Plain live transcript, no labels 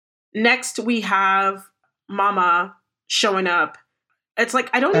Next, we have Mama showing up. It's like,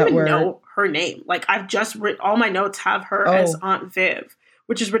 I don't even know her name. Like, I've just all my notes have her as Aunt Viv,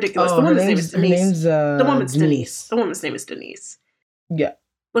 which is ridiculous. The woman's name is Denise. The woman's Denise. The woman's name is Denise. Yeah.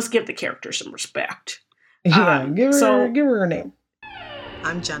 Let's give the character some respect. Yeah, give her her name.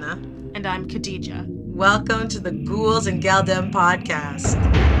 I'm Jenna. And I'm Khadija. Welcome to the Ghouls and Galdem podcast.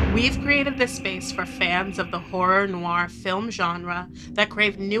 We've created this space for fans of the horror noir film genre that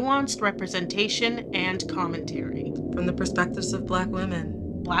crave nuanced representation and commentary. From the perspectives of Black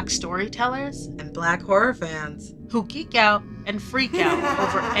women, Black storytellers, and Black horror fans who geek out and freak out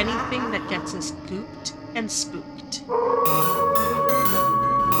over anything that gets us gooped and spooked.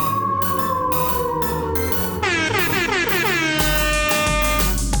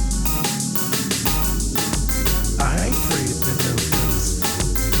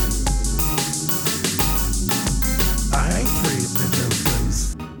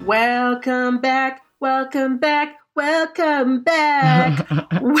 Welcome back, welcome back, welcome back.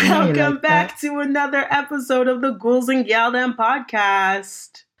 Welcome back to another episode of the Ghouls and Galdem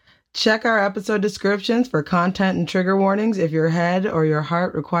podcast. Check our episode descriptions for content and trigger warnings if your head or your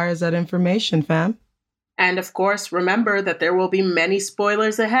heart requires that information, fam. And of course, remember that there will be many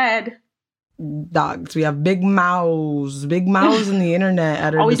spoilers ahead. Dogs, we have big mouths in the internet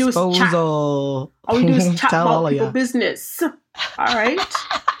at our disposal. All we do is chat about people's business. All right?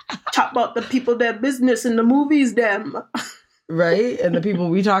 Talk about the people, their business in the movies, them. Right? And the people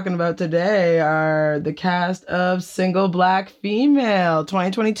we talking about today are the cast of Single Black Female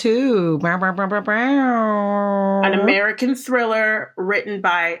 2022. An American thriller written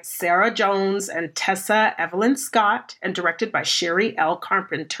by Sarah Jones and Tessa Evelyn Scott and directed by Sherry L.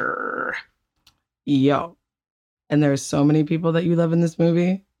 Carpenter. Yo. And there's so many people that you love in this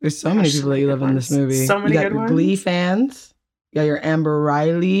movie. There's so many people that you love in this movie. So many you got your Glee fans. You got your Amber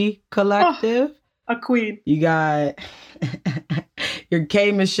Riley collective. Oh, a queen. You got your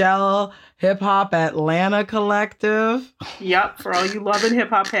K. Michelle Hip Hop Atlanta collective. Yep, for all you loving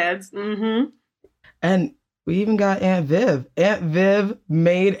hip hop heads. Mm-hmm. And we even got Aunt Viv. Aunt Viv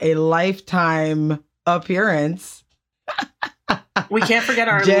made a lifetime appearance. We can't forget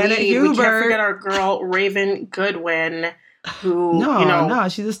our Janet lead. Hubert. We can't forget our girl, Raven Goodwin. Who, No,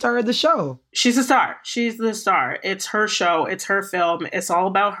 she's the star of the show. She's a star. She's the star. It's her show. It's her film. It's all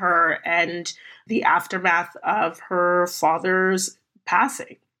about her and the aftermath of her father's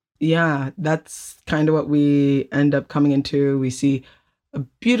passing. Yeah, that's kind of what we end up coming into. We see a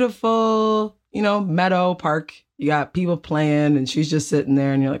beautiful, meadow park. You got people playing and she's just sitting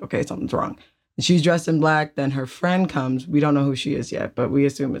there and you're like, okay, something's wrong. And she's dressed in black. Then her friend comes. We don't know who she is yet, but we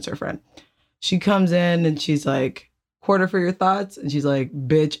assume it's her friend. She comes in and she's like, quarter for your thoughts? And she's like,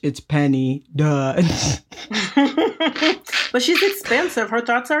 bitch, it's Penny. Duh. But she's expensive. Her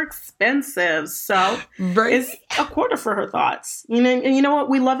thoughts are expensive. So it's a quarter for her thoughts. And you know what?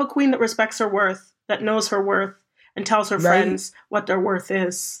 We love a queen that respects her worth, that knows her worth, and tells her friends what their worth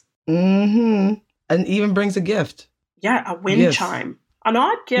is. Mm-hmm. And even brings a gift. Yeah, a wind chime. An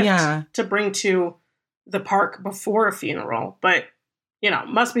odd gift to bring to the park before a funeral. But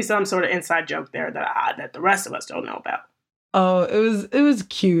must be some sort of inside joke there that the rest of us don't know about. Oh, it was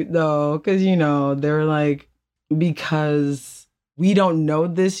cute though, because they were like, because we don't know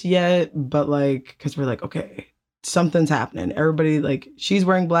this yet, but because we're like, okay, something's happening. Everybody she's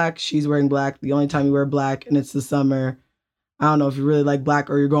wearing black. The only time you wear black, and it's the summer. I don't know if you really like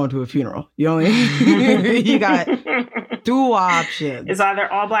black or you're going to a funeral. You got two options. It's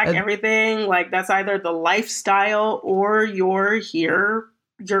either all black everything. That's either the lifestyle or you're here.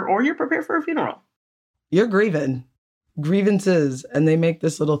 You're prepared for a funeral. You're grieving. Grievances. And they make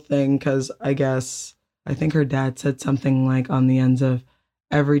this little thing because I think her dad said something on the ends of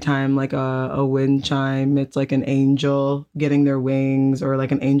every time a wind chime, it's like an angel getting their wings or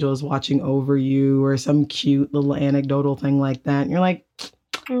an angel is watching over you or some cute little anecdotal thing like that. And you're like,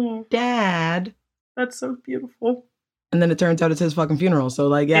 Dad. That's so beautiful. And then it turns out it's his fucking funeral. So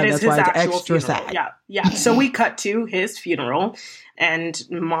that's why it's extra sad. Yeah. So we cut to his funeral and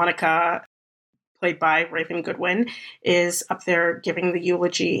Monica, played by Raven Goodwin, is up there giving the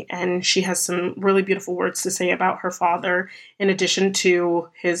eulogy. And she has some really beautiful words to say about her father, in addition to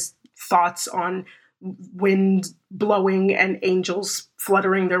his thoughts on wind blowing and angels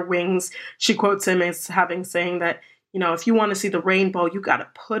fluttering their wings. She quotes him as saying that, if you want to see the rainbow, you got to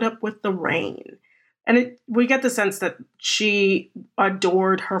put up with the rain. And we get the sense that she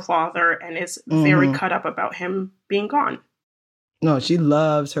adored her father and is very cut up about him being gone. No, she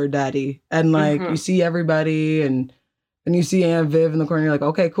loves her daddy. And you see everybody and you see Aunt Viv in the corner. You're like,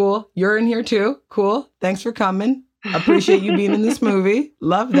 okay, cool. You're in here too. Cool. Thanks for coming. Appreciate you being in this movie.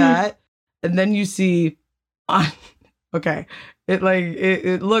 Love that. And then you see, okay,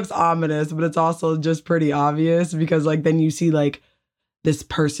 it looks ominous, but it's also just pretty obvious because like then you see like this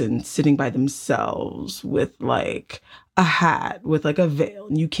person sitting by themselves with like a hat with like a veil,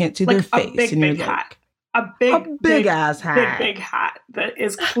 and you can't see their face. Big hat. A big ass hat. Big hat that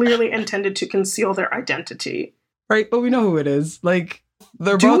is clearly intended to conceal their identity. Right, but we know who it is. Like,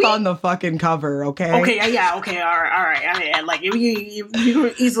 they're both on the fucking cover, okay? Okay, yeah, okay, all right. I mean, like, you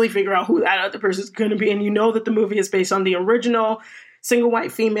can easily figure out who that other person's going to be, and you know that the movie is based on the original single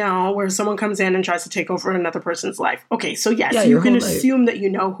white female where someone comes in and tries to take over another person's life. Okay, so yes, you can assume that you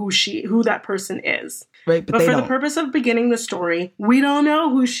know who that person is. Right, but for the purpose of beginning the story, we don't know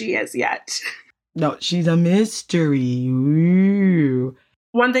who she is yet. No, she's a mystery. Ooh.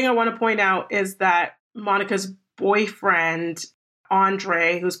 One thing I want to point out is that Monica's boyfriend,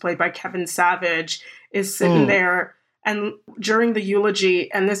 Andre, who's played by Kevin Savage, is sitting there and during the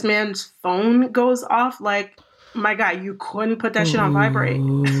eulogy, and this man's phone goes off. Like, my guy, you couldn't put that shit on vibrate.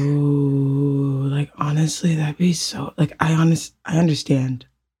 Ooh, like, honestly, that'd be so... Like, I understand.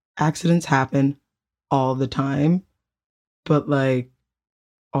 Accidents happen all the time. But, like,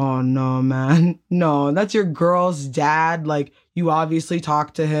 oh, no, man. No, that's your girl's dad. Like, you obviously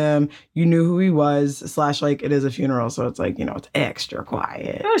talked to him. You knew who he was. / like, it is a funeral, so it's like, you know, it's extra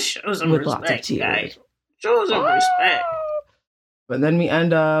quiet. That shows some with respect, lots of tears. guys. Shows some respect. But then we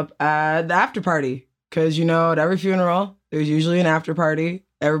end up at the after party. Because, you know, at every funeral, there's usually an after party.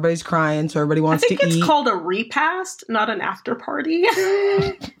 Everybody's crying, so everybody wants to eat. I think it's called a repast, not an after party.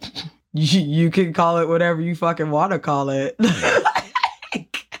 You can call it whatever you fucking want to call it.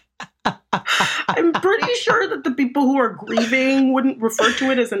 I'm pretty sure that the people who are grieving wouldn't refer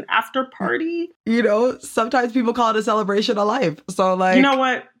to it as an after party. You know, sometimes people call it a celebration of life. So, like... You know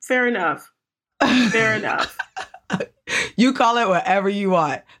what? Fair enough. Fair enough. You call it whatever you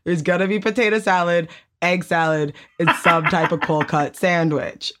want. There's gonna be potato salad, egg salad, and some type of cold cut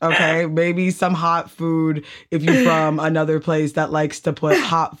sandwich. Okay, maybe some hot food if you're from another place that likes to put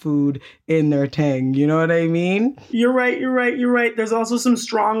hot food in their thing. You know what I mean? You're right. There's also some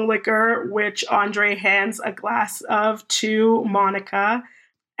strong liquor, which Andre hands a glass of to Monica,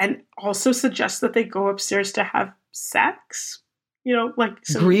 and also suggests that they go upstairs to have sex. You know, like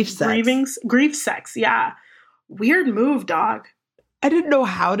some grief sex. Yeah. Weird move, dog. I didn't know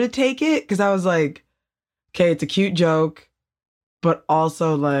how to take it because I was like, okay, it's a cute joke, but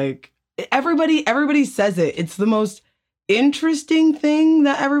also like everybody says it. It's the most interesting thing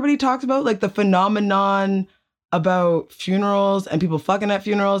that everybody talks about, like the phenomenon about funerals and people fucking at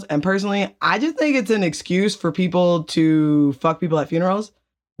funerals. And personally, I just think it's an excuse for people to fuck people at funerals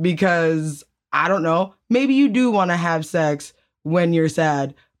because I don't know, maybe you do want to have sex when you're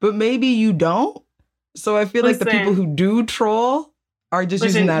sad, but maybe you don't. So I feel like the people who do troll are just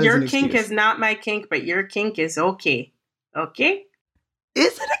using that as an excuse. Your kink is not my kink, but your kink is okay. Okay?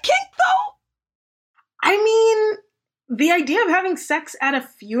 Is it a kink, though? I mean, the idea of having sex at a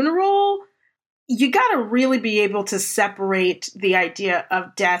funeral, you gotta really be able to separate the idea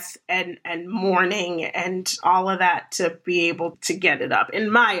of death and mourning and all of that to be able to get it up, in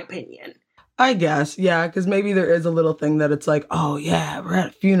my opinion. I guess, yeah, because maybe there is a little thing that it's like, oh, yeah, we're at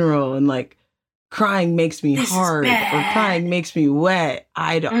a funeral and like, crying makes me hard or crying makes me wet.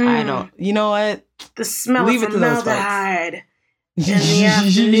 I don't. You know what? The smell of formaldehyde in the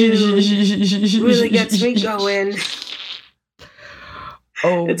afternoon really gets me going.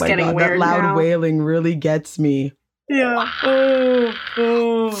 Oh it's my God, that loud now. Wailing really gets me. Yeah. Wow.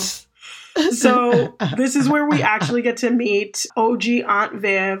 Oh. So this is where we actually get to meet OG Aunt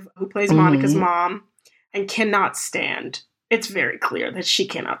Viv, who plays Monica's mom, and cannot stand. It's very clear that she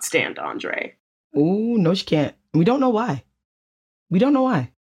cannot stand Andre. Oh, no, she can't. We don't know why.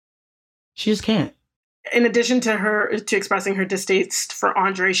 She just can't. In addition to expressing her distaste for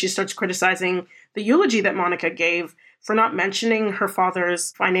Andre, she starts criticizing the eulogy that Monica gave for not mentioning her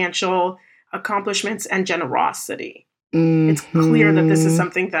father's financial accomplishments and generosity. Mm-hmm. It's clear that this is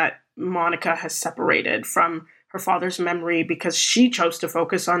something that Monica has separated from her father's memory because she chose to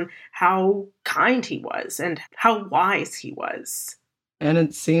focus on how kind he was and how wise he was. And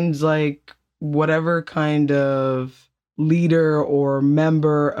it seems like whatever kind of leader or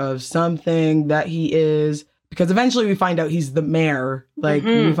member of something that he is, because eventually we find out he's the mayor. Like,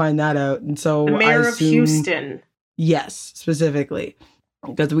 we find that out. And so the mayor of Houston. Yes, specifically.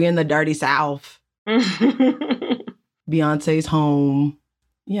 Because we in the dirty South. Beyonce's home.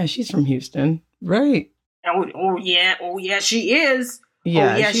 Yeah, she's from Houston. Right. Oh yeah, she is.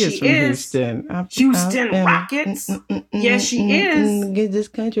 Yeah, yes, she is from Houston. Houston Rockets. Yes, she is. Get this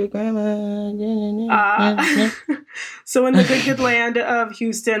country grandma. So in the good land of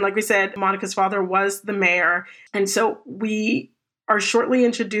Houston, like we said, Monica's father was the mayor. And so we are shortly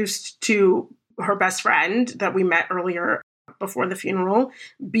introduced to her best friend that we met earlier before the funeral,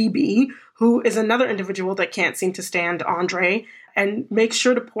 BB, who is another individual that can't seem to stand Andre, and make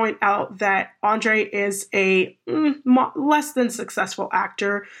sure to point out that Andre is a less than successful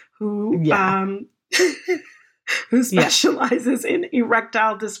actor who who specializes in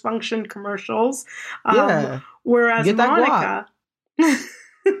erectile dysfunction commercials. Whereas Get Monica,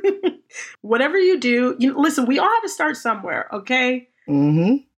 whatever you do, listen, we all have to start somewhere, okay?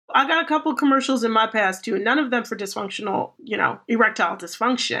 Mm-hmm. I got a couple commercials in my past too, none of them for dysfunctional, erectile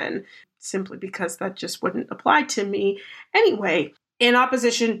dysfunction, simply because that just wouldn't apply to me. Anyway, in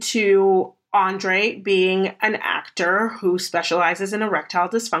opposition to Andre being an actor who specializes in erectile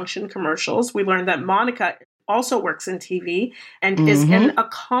dysfunction commercials, we learned that Monica also works in TV and is an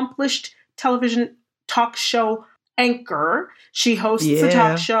accomplished television talk show anchor. She hosts a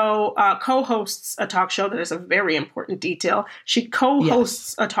talk show, co-hosts a talk show. That is a very important detail. She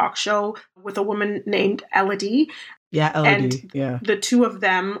co-hosts a talk show with a woman named Elodie. Yeah, Elodie. And the two of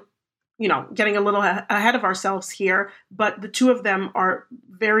them, getting a little ahead of ourselves here, but the two of them are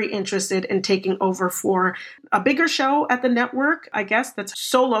very interested in taking over for a bigger show at the network, I guess, that's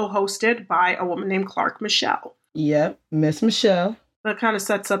solo hosted by a woman named Clark Michelle. Yep, Miss Michelle. That kind of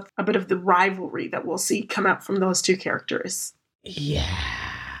sets up a bit of the rivalry that we'll see come out from those two characters. Yeah.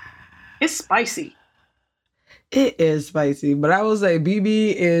 It's spicy. It is spicy, but I will say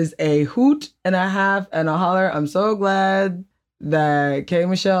BB is a hoot and a half and a holler. I'm so glad that K.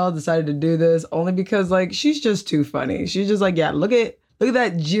 Michelle decided to do this, only because she's just too funny. She's just look at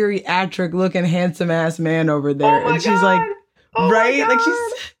that geriatric looking handsome ass man over there. And she's right?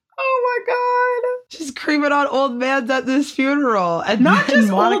 Oh my God. She's creeping on old man at this funeral. And not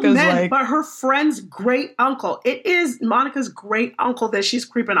just Monica's old men, but her friend's great uncle. It is Monica's great uncle that she's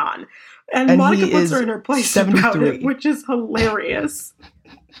creeping on. And Monica puts her in her place 73. About it, which is hilarious.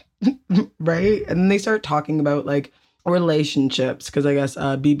 Right? And then they start talking about relationships, because I guess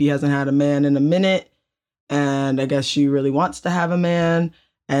BB hasn't had a man in a minute, and I guess she really wants to have a man,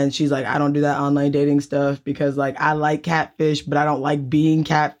 and she's like, I don't do that online dating stuff because I like catfish, but I don't like being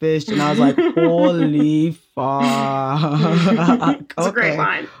catfished. And I was like, holy fuck. It's a great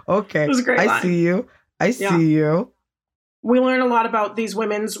line. Okay. It was a great line. I see you. We learn a lot about these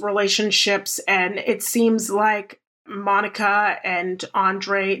women's relationships, and it seems like Monica and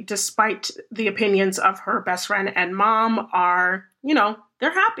Andre, despite the opinions of her best friend and mom, are,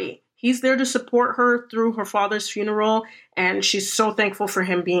 they're happy. He's there to support her through her father's funeral, and she's so thankful for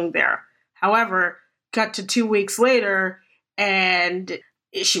him being there. However, cut to 2 weeks later, and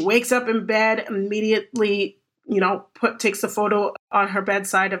she wakes up in bed, immediately, takes a photo on her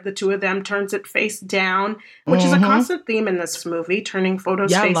bedside of the two of them, turns it face down, which is a constant theme in this movie, turning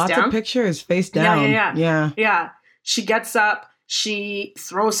photos face down. Yeah, lots of pictures face down. Yeah. She gets up, she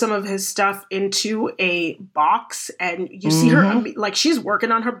throws some of his stuff into a box, and you see her, she's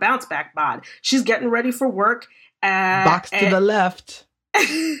working on her bounce back bod. She's getting ready for work. Box to the left.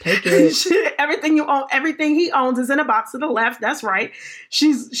 Take it. Everything he owns is in a box to the left. That's right.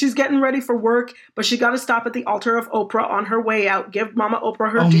 She's getting ready for work, but she got to stop at the altar of Oprah on her way out. Give Mama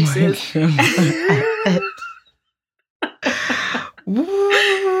Oprah her deuces.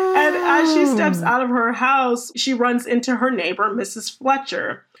 And as she steps out of her house, she runs into her neighbor, Mrs.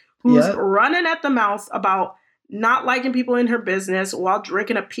 Fletcher, who's running at the mouth about not liking people in her business while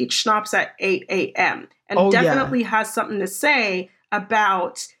drinking a peach schnapps at 8 a.m. And definitely has something to say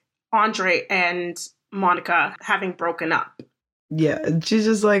about Andre and Monica having broken up. Yeah, and she's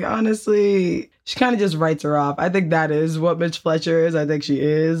just honestly, she kind of just writes her off. I think that is what Miss Fletcher is. I think she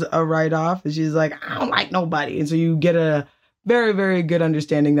is a write-off. And she's like, I don't like nobody. And so you get a very, very good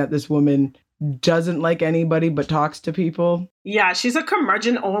understanding that this woman doesn't like anybody but talks to people. Yeah, she's a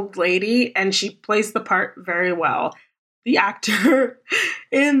curmudgeon old lady, and she plays the part very well. The actor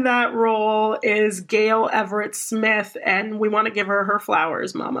in that role is Gail Everett Smith, and we want to give her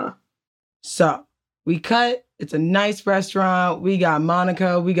flowers, Mama. So we cut. It's a nice restaurant. We got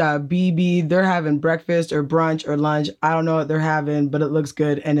Monica. We got BB. They're having breakfast or brunch or lunch. I don't know what they're having, but it looks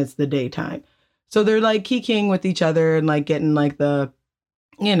good, and it's the daytime. So they're kikiing with each other and getting the,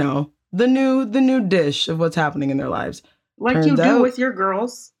 the new dish of what's happening in their lives. Turns you do with your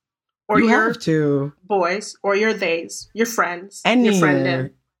girls. Or you your have to. Boys, or your theys, your friends, your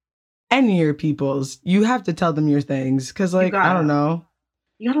friend. Any of your peoples. You have to tell them your things. Because, I don't know.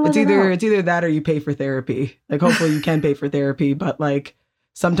 You gotta let It's it either out. it's either that or you pay for therapy. Like, hopefully you can pay for therapy, but like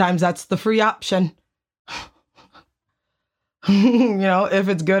sometimes that's the free option. You know, if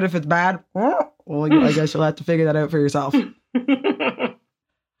it's good, if it's bad, well, I guess you'll have to figure that out for yourself.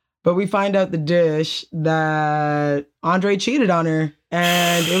 But we find out the dish that Andre cheated on her,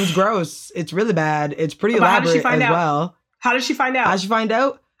 and it was gross. It's really bad. It's pretty But how did she elaborate find as out? well. How did she find out? How'd she find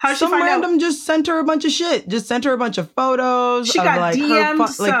out? How did she Some find out? random just sent her a bunch of shit. Just sent her a bunch of photos. She of got like DM'd her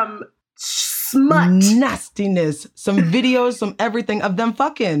some smut. nastiness, some videos, some everything of them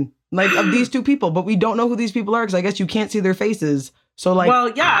fucking, like, of these two people. But we don't know who these people are because I guess you can't see their faces. So like,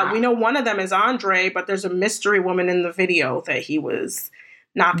 well, yeah, we know one of them is Andre, but there's a mystery woman in the video that he was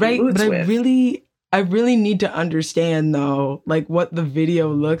knocking right? boots But with. I really need to understand though, like what the video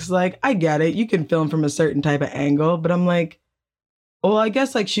looks like. I get it. You can film from a certain type of angle, but I'm like, well, I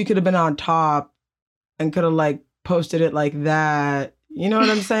guess like she could have been on top and could have like posted it like that. You know what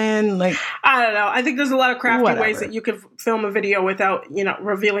I'm saying? Like, I don't know. I think there's a lot of crafty Whatever. ways that you could film a video without,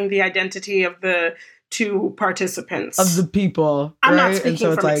 revealing the identity of the two participants. of the people. I'm right? not speaking And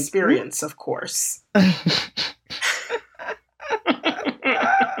so it's from like, experience, of course.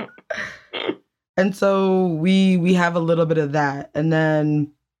 And so we have a little bit of that. And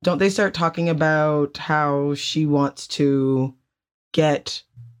then don't they start talking about how she wants to get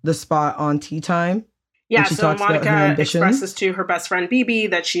the spot on Tea Time? Yeah, she so talks about her Monica ambitions. expresses to her best friend Bibi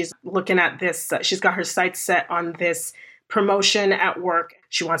that she's looking at this. She's got her sights set on this promotion at work.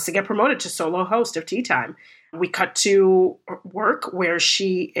 She wants to get promoted to solo host of Tea Time. We cut to work where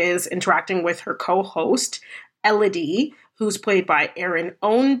she is interacting with her co-host, Elodie, who's played by Erin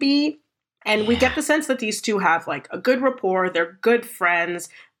Ownby. And we get the sense that these two have like a good rapport. They're good friends.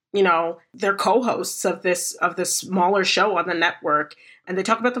 They're co-hosts of this smaller show on the network. And they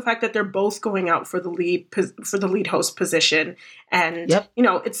talk about the fact that they're both going out for the lead host position. And, Yep.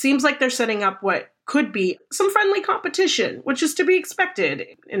 It seems like they're setting up what could be some friendly competition, which is to be expected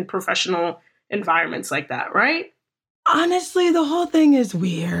in professional environments like that, right? Honestly, the whole thing is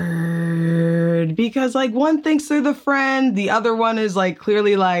weird because like one thinks they're the friend, the other one is like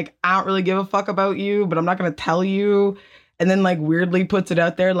clearly like, I don't really give a fuck about you, but I'm not going to tell you. And then like weirdly puts it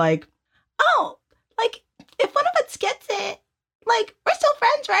out there like, oh, like if one of us gets it, like we're still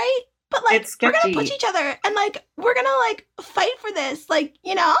friends, right? But like It's we're going sketchy. to push each other and like we're going to like fight for this, like,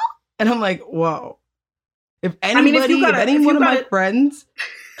 you know? And I'm like, whoa. If anybody, if any one of my friends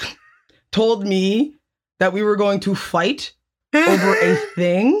told me that we were going to fight over a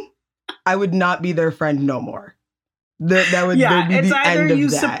thing, I would not be their friend no more. That would Yeah, be it's the either end of you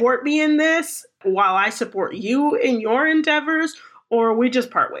that. support me in this while I support you in your endeavors, or we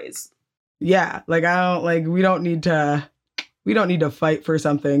just part ways. Yeah, like we don't need to fight for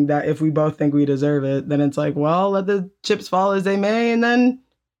something that if we both think we deserve it, then it's like, well, let the chips fall as they may, and then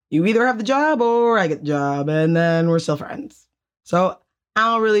you either have the job or I get the job, and then we're still friends. So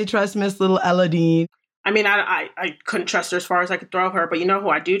I don't really trust Miss Little Elodie. I mean, I couldn't trust her as far as I could throw her, but you know who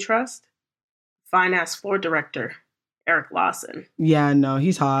I do trust? Fine-ass floor director, Eric Lawson. Yeah, no,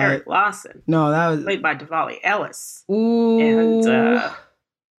 he's hot. Eric Lawson, No, that was played by Diwali Ellis. ooh, And,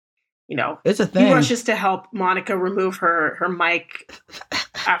 it's a thing. he rushes to help Monica remove her mic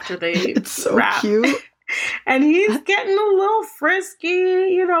after they It's so rap. cute. And he's getting a little frisky.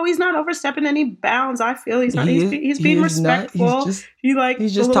 He's not overstepping any bounds. I feel he's not. He's being respectful.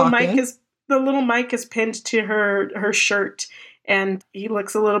 He's just talking. The little mic is pinned to her shirt, and he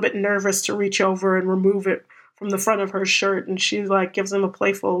looks a little bit nervous to reach over and remove it from the front of her shirt. And she like gives him a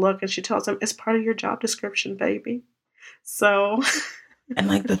playful look, and she tells him, "It's part of your job description, baby." So, And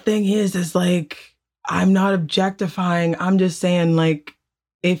like the thing is like, I'm not objectifying. I'm just saying like,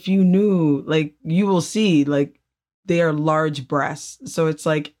 if you knew, like you will see, like they are large breasts. So it's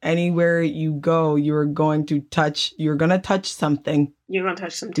like anywhere you go, you're going to touch something. you're gonna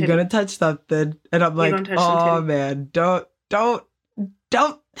touch some titty. You're going to touch something. And I'm like, gonna touch some oh titty. man, don't,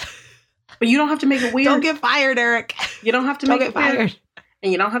 But you don't have to make it weird. don't get fired, Eric. You don't have to Don't make get it weird, fired.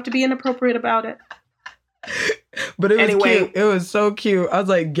 and you don't have to be inappropriate about it. But it was Anyway. cute. It was so cute. I was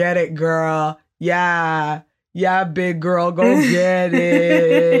like, get it, girl. Yeah. Yeah, big girl. Go get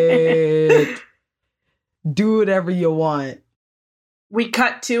it. Do whatever you want. We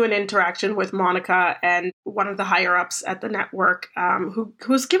cut to an interaction with Monica and one of the higher ups at the network,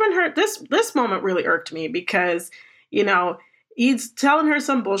 who's given her this moment really irked me because, he's telling her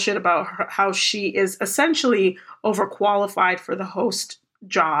some bullshit about how she is essentially overqualified for the host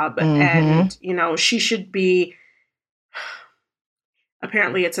job. And, she should be,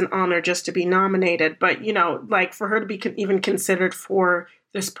 apparently it's an honor just to be nominated. But, like for her to be even considered for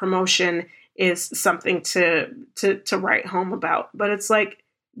this promotion is something to write home about. But it's like,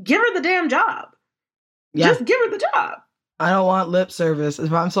 give her the damn job. Yeah. Just give her the job. I don't want lip service.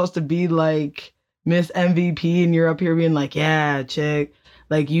 If I'm supposed to be like Miss MVP and you're up here being like, yeah, chick,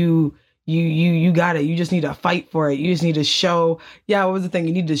 like you got it. You just need to fight for it. You just need to show. Yeah, what was the thing?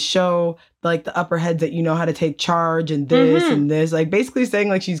 You need to show like the upper heads that you know how to take charge and this and this. Like basically saying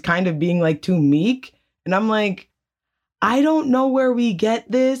like she's kind of being like too meek. And I'm like, I don't know where we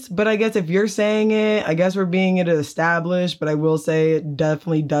get this, but I guess if you're saying it, I guess we're being it established. But I will say it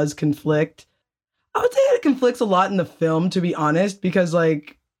definitely does conflict. I would say it conflicts a lot in the film, to be honest, because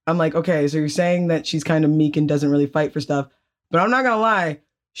like I'm like, okay, so you're saying that she's kind of meek and doesn't really fight for stuff, but I'm not gonna lie,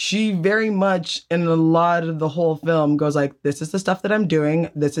 she very much in a lot of the whole film goes like, this is the stuff that I'm doing,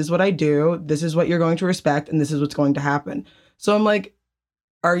 this is what I do, this is what you're going to respect, and this is what's going to happen. So I'm like,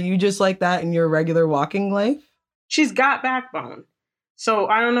 are you just like that in your regular walking life? She's got backbone. So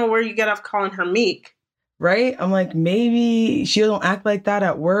I don't know where you get off calling her meek. Right? I'm like, maybe she don't act like that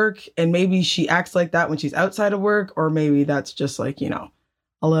at work, and maybe she acts like that when she's outside of work, or maybe that's just like, you know,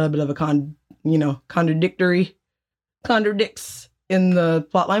 a little bit of a contradicts in the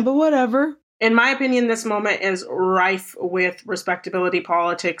plotline, but whatever. In my opinion, this moment is rife with respectability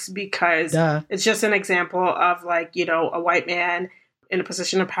politics because it's just an example of like, you know, a white man in a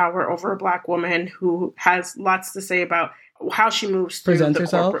position of power over a black woman who has lots to say about how she moves through Presents the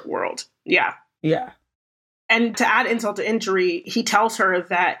herself. corporate world. Yeah. Yeah. And to add insult to injury, he tells her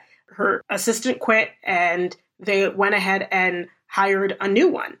that her assistant quit and they went ahead and hired a new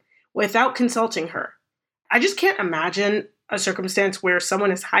one without consulting her. I just can't imagine a circumstance where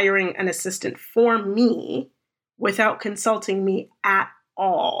someone is hiring an assistant for me without consulting me at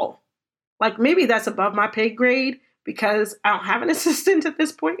all. Like maybe that's above my pay grade because I don't have an assistant at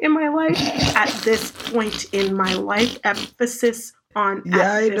this point in my life. At this point in my life, emphasis on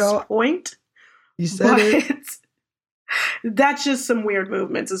at this point. You said it. That's just some weird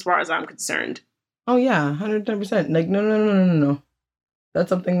movements as far as I'm concerned. Oh, yeah, 110%. Like, no. That's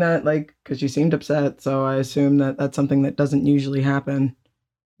something that, like, because she seemed upset, so I assume that that's something that doesn't usually happen.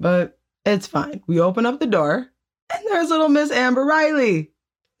 But it's fine. We open up the door, and there's little Miss Amber Riley.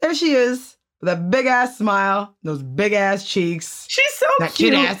 There she is, with that big-ass smile, those big-ass cheeks. She's so that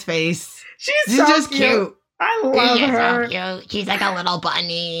cute. That cute-ass face. She's so just cute. I love her. So cute. She's like a little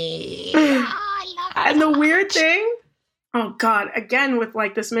bunny. I love her. And the weird thing, oh God, again with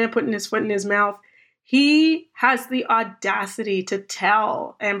like this man putting his foot in his mouth, he has the audacity to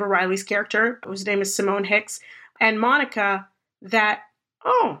tell Amber Riley's character, whose name is Simone Hicks, and Monica that,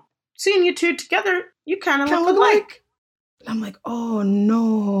 oh, seeing you two together, you kind of look alike. I'm like, oh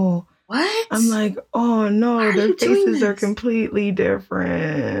no. What? I'm like, oh no, their faces are completely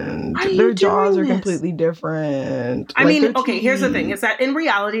different. Their jaws are completely different. I mean, okay, here's the thing, is that in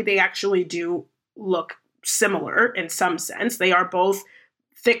reality, they actually do look similar in some sense. They are both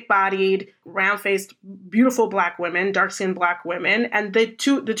thick-bodied, round-faced, beautiful black women, dark-skinned black women, and the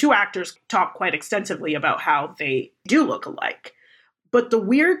two actors talk quite extensively about how they do look alike. But the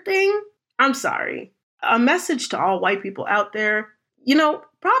weird thing, I'm sorry, a message to all white people out there, you know,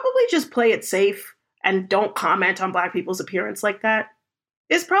 probably just play it safe and don't comment on black people's appearance like that.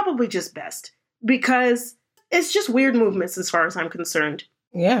 It's probably just best because it's just weird movements as far as I'm concerned.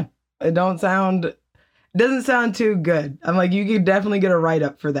 Yeah, it doesn't sound too good. I'm like, you could definitely get a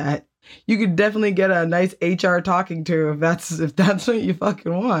write-up for that. You could definitely get a nice HR talking to if that's what you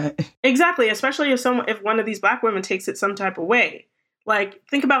fucking want. Exactly, especially if one of these black women takes it some type of way. Like,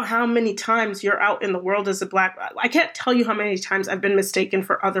 think about how many times you're out in the world as a black... I can't tell you how many times I've been mistaken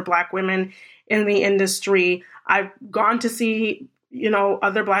for other black women in the industry. I've gone to see, you know,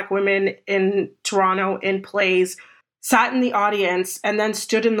 other black women in Toronto in plays, sat in the audience, and then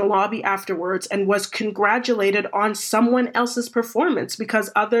stood in the lobby afterwards and was congratulated on someone else's performance because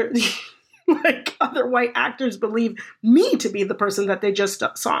other white actors believe me to be the person that they just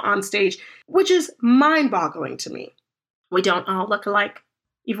saw on stage, which is mind-boggling to me. We don't all look alike,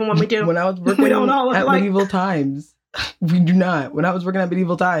 even when we do. When I was working at Medieval Times, we do not. When I was working at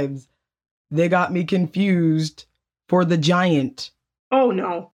Medieval Times, they got me confused for the giant. Oh,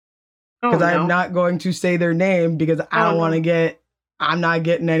 no. Because I'm not going to say their name because I don't want to I'm not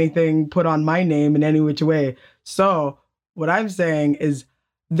getting anything put on my name in any which way. So what I'm saying is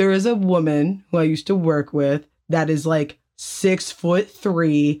there is a woman who I used to work with that is like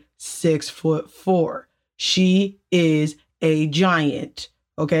 6'3", 6'4". She is a giant.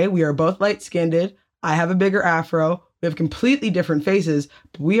 Okay, we are both light-skinned. I have a bigger afro. We have completely different faces,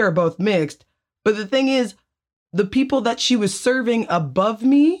 but we are both mixed. But the thing is, the people that she was serving above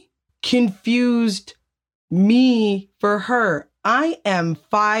me confused me for her. I am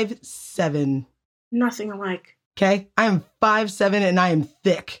 5'7". Nothing alike. Okay? I am 5'7" and I am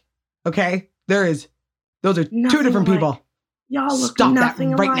thick. Okay? Those are Nothing two different alike. people. Y'all look Stop that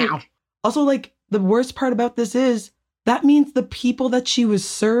nothing right alike. now. Also, like, the worst part about this is that means the people that she was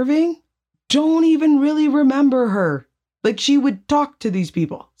serving don't even really remember her. Like, she would talk to these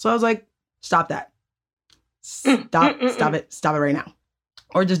people. So I was like, stop that. Stop it right now.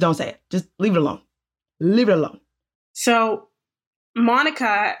 Or just don't say it. Just leave it alone. Leave it alone. So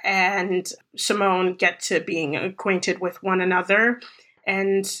Monica and Simone get to being acquainted with one another,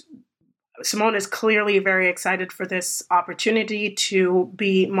 and Simone is clearly very excited for this opportunity to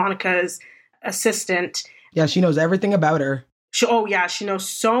be Monica's assistant. Yeah, she knows everything about her. She knows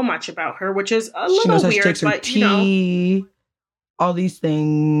so much about her, which is a She little knows how she weird, takes her but tea, all these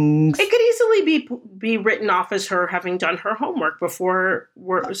things. it could easily be written off as her having done her homework before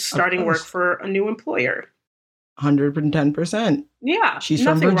starting work for a new employer. 110%. Yeah, She's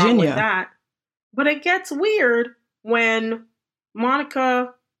from nothing wrong Virginia. with that. But it gets weird when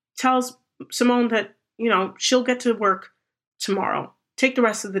Monica tells Simone that, she'll get to work tomorrow. Take the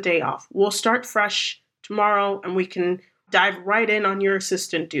rest of the day off. We'll start fresh tomorrow and we can dive right in on your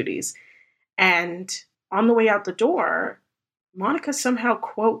assistant duties. And on the way out the door, Simone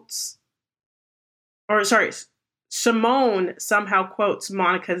somehow quotes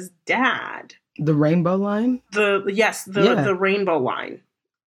Monica's dad. The rainbow line? The rainbow line.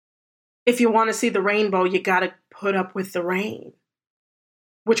 If you want to see the rainbow, you got to put up with the rain.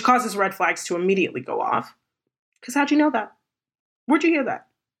 Which causes red flags to immediately go off. Because how'd you know that? Where'd you hear that?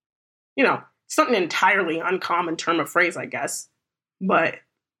 It's not an entirely uncommon term of phrase, I guess. But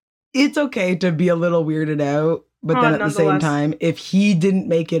it's okay to be a little weirded out. But then at the same time, if he didn't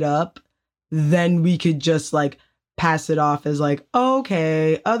make it up, then we could just like pass it off as like,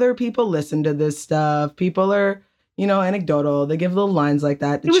 okay, other people listen to this stuff. People are, anecdotal. They give little lines like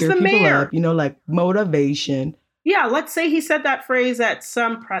that to cheer people up, like motivation. Yeah, let's say he said that phrase at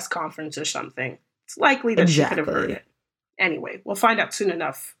some press conference or something. It's likely that she could have heard it. Anyway, we'll find out soon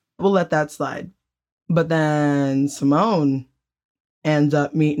enough. We'll let that slide. But then Simone ends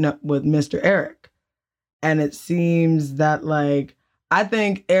up meeting up with Mr. Eric. And it seems that, I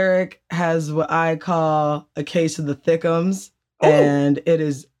think Eric has what I call a case of the thickums. Ooh. And it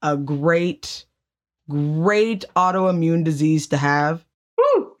is a great autoimmune disease to have.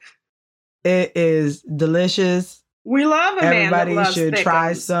 Ooh. It is delicious. We love a man that loves should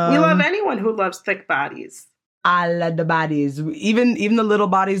try some. We love anyone who loves thick bodies. I love the bodies. Even the little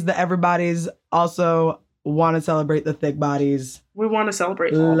bodies, the everybodies also want to celebrate the thick bodies. We want to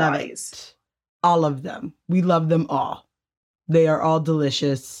celebrate all bodies. All of them. We love them all. They are all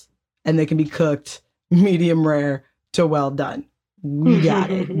delicious and they can be cooked medium rare to well done. We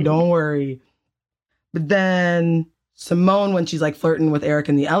got it. Don't worry. But then Simone, when she's flirting with Eric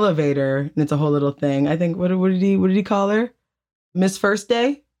in the elevator, and it's a whole little thing. I think what did he call her? Miss First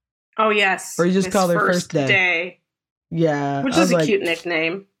Day? Oh yes. Or he just called her First Day. Yeah. Which is a cute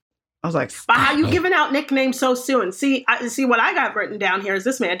nickname. I was like, but how you giving out nicknames so soon? See what I got written down here is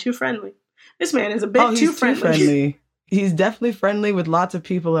this man too friendly. This man is a bit too friendly. He's definitely friendly with lots of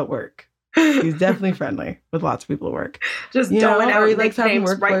people at work. He's definitely friendly with lots of people at work. Just throwing out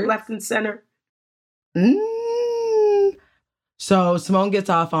nicknames right, left, and center. So Simone gets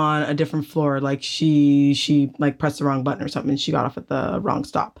off on a different floor. She pressed the wrong button or something. And she got off at the wrong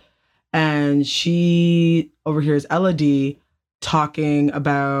stop. And she overhears Elodie talking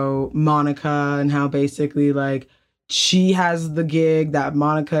about Monica and how basically she has the gig, that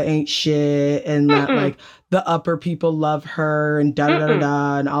Monica ain't shit, and that the upper people love her and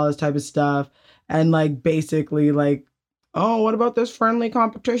da-da-da-da and all this type of stuff. And basically oh, what about this friendly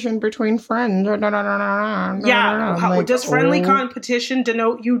competition between friends? Yeah, does friendly competition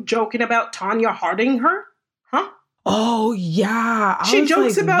denote you joking about Tonya Harding her? Huh? Oh, yeah. She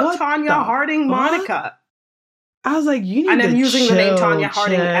jokes about Tonya Harding Monica. I was like, you need to And I'm using the name chill, Tonya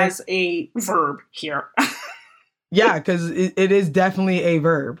Harding as a verb here. Yeah, because it is definitely a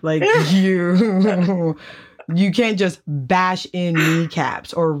verb. You can't just bash in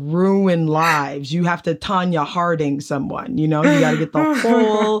kneecaps or ruin lives. You have to Tonya Harding someone, you got to get the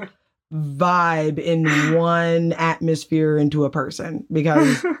whole vibe in one atmosphere into a person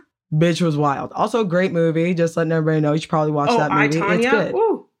because bitch was wild. Also, great movie. Just letting everybody know you should probably watch that movie. It's good.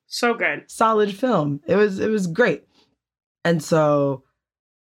 Ooh, so good. Solid film. It was great. And so,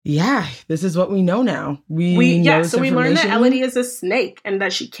 yeah, this is what we know now. We learned that Elodie is a snake and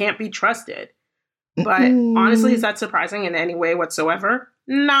that she can't be trusted. But honestly, is that surprising in any way whatsoever?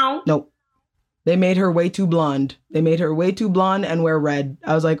 No. Nope. They made her way too blonde. And wear red.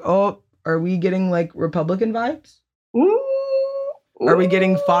 I was like, oh, are we getting Republican vibes? Are we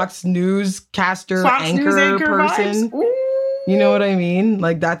getting Fox newscaster anchor person? You know what I mean?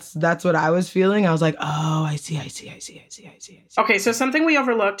 Like that's what I was feeling. I was like, oh, I see. Okay, so something we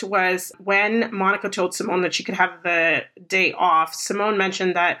overlooked was when Monica told Simone that she could have the day off. Simone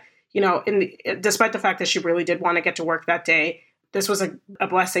mentioned that, despite the fact that she really did want to get to work that day, this was a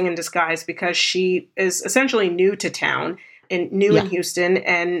blessing in disguise because she is essentially new to town and new in Houston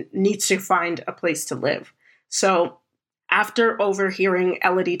and needs to find a place to live. So after overhearing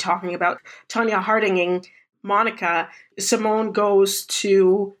Elodie talking about Tonya Hardinging Monica, Simone goes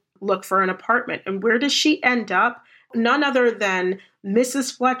to look for an apartment. And where does she end up? None other than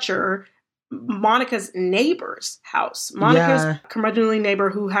Mrs. Fletcher, Monica's neighbor's house. Monica's curmudgeonly neighbor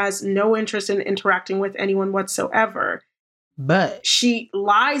who has no interest in interacting with anyone whatsoever. But she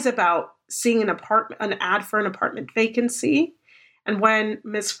lies about seeing an ad for an apartment vacancy. And when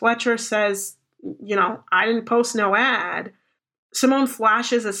Miss Fletcher says, I didn't post no ad, Simone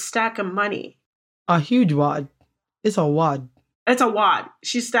flashes a stack of money. A huge wad. It's a wad. It's a wad.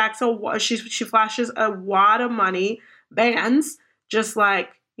 She stacks a wad. She flashes a wad of money, bands, just like,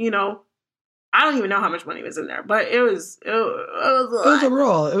 I don't even know how much money was in there, but it was a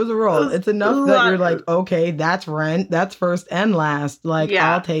roll. It was a roll. It's enough that you're like, okay, that's rent. That's first and last. Like,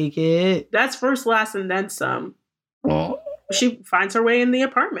 I'll take it. That's first, last, and then some. Oh. She finds her way in the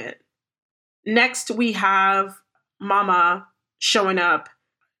apartment. Next, we have Mama showing up.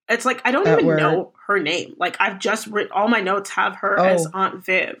 It's like, I don't even know her name. Like, I've just written, all my notes have her as Aunt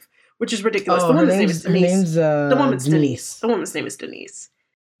Viv, which is ridiculous. The woman's name is Denise. The woman's Denise. The woman's name is Denise.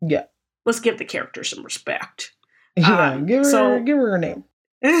 Yeah. Let's give the character some respect. Yeah, give her a name.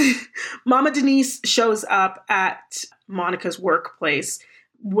 Mama Denise shows up at Monica's workplace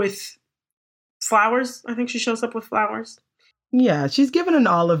with flowers. I think she shows up with flowers. Yeah, she's given an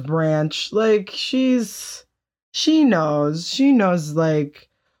olive branch. Like, she knows like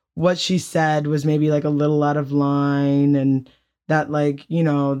what she said was maybe like a little out of line, and that like,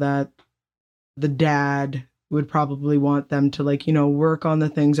 that the dad would probably want them to like, work on the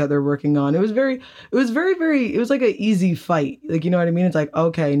things that they're working on. It was very, it was like an easy fight. Like, you know what I mean? It's like,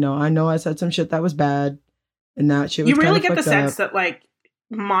 okay, no, I know I said some shit that was bad and that shit was You really get the sense that like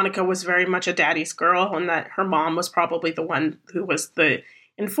Monica was very much a daddy's girl and that her mom was probably the one who was the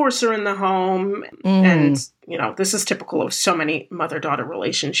enforcer in the home. And, this is typical of so many mother-daughter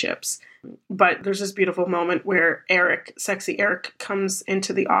relationships. But there's this beautiful moment where sexy Eric comes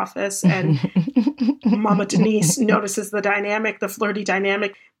into the office and Mama Denise notices the flirty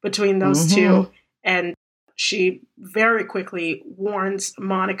dynamic between those two. And she very quickly warns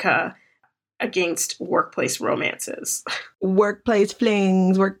Monica against workplace romances. Workplace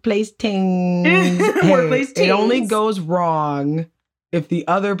flings, workplace tings. Workplace tings. It only goes wrong if the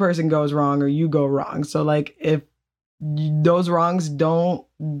other person goes wrong or you go wrong. So like if those wrongs don't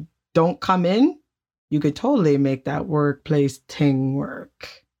come in, you could totally make that workplace ting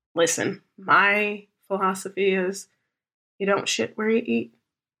work. Listen, my philosophy is you don't shit where you eat.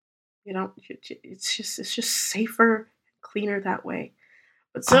 It's just safer, cleaner that way.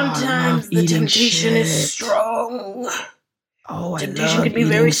 But sometimes the temptation is strong. Oh, temptation can be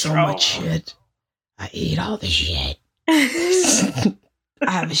very strong. So much shit. I eat all the shit. I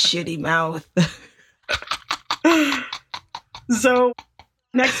have a shitty mouth. So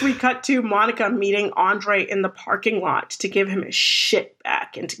next we cut to Monica meeting Andre in the parking lot to give him his shit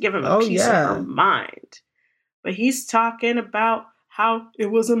back and to give him a piece of her mind. But he's talking about how it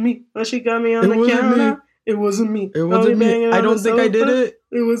wasn't me. Well, she got me on the counter. It wasn't me. It wasn't me. I don't think I did it.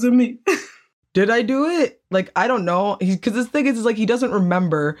 It wasn't me. Did I do it? Like, I don't know. Because this thing is like, he doesn't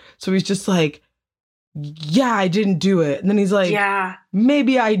remember. So he's just like, yeah, I didn't do it. And then he's like, yeah,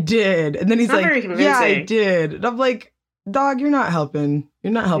 maybe I did. And then he's like, yeah, I did. And I'm like, dog, you're not helping.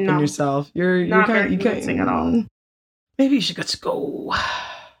 You're not helping yourself. You can't at all. Maybe you should go to school.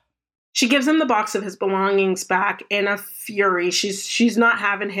 She gives him the box of his belongings back in a fury. She's not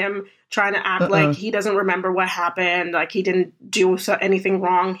having him trying to act like he doesn't remember what happened, like he didn't do anything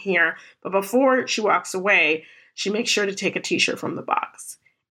wrong here. But before she walks away, she makes sure to take a t-shirt from the box.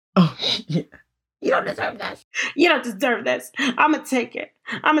 Oh, yeah. You don't deserve this. You don't deserve this. I'm going to take it.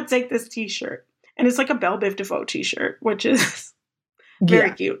 I'm going to take this t-shirt. And it's like a Belle Biv DeVoe t-shirt, which is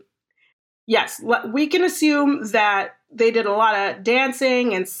very cute. Yes, we can assume that they did a lot of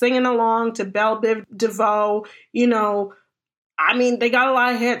dancing and singing along to Belle Biv DeVoe. I mean, they got a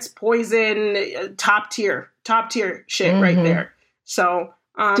lot of hits. Poison, top tier shit right there. So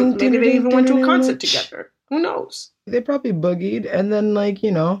maybe they even went to a concert together. Who knows? They probably boogied and then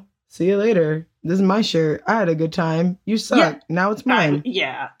see you later. This is my shirt. I had a good time. You suck. Yeah. Now it's mine.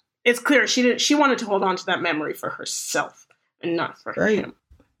 It's clear she wanted to hold on to that memory for herself. Not for Right. him.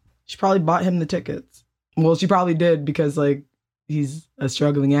 She probably bought him the tickets. Well, she probably did because like he's a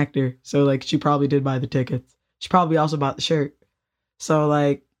struggling actor. So like she probably did buy the tickets. She probably also bought the shirt. So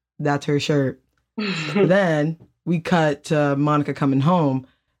like that's her shirt. Then we cut to Monica coming home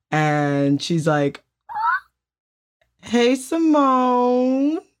and she's like, "Hey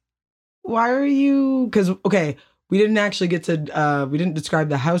Simone, why are you?" Because okay, we didn't actually get to we didn't describe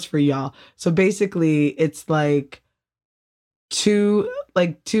the house for y'all. So basically it's like two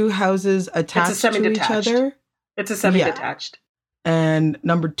houses attached to each semi-detached. other. It's a semi-detached. And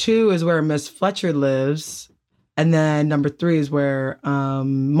number 2 is where Miss Fletcher lives. And then number 3 is where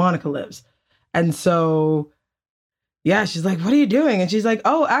Monica lives. And so, yeah, she's like, "What are you doing?" And she's like,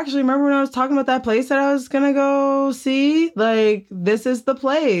 "Oh, actually, remember when I was talking about that place that I was going to go see? Like, this is the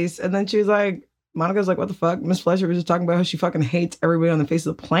place." And then she was like, Monica's like, "What the fuck? Miss Fletcher was just talking about how she fucking hates everybody on the face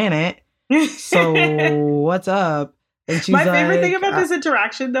of the planet. So what's up?" And she's My favorite thing like, about this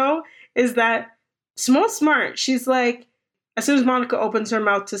interaction, though, is that Simone's smart. She's like, as soon as Monica opens her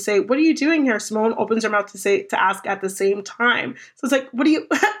mouth to say, "What are you doing here?" Simone opens her mouth to ask at the same time. So it's like, what are you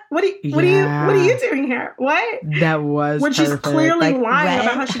doing here? What? That was when perfect. she's clearly Like, lying what?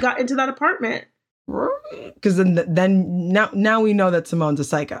 about how she got into that apartment. Because then now we know that Simone's a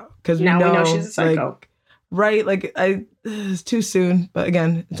psycho. Because we know she's a psycho. Like, right? Like it's too soon, but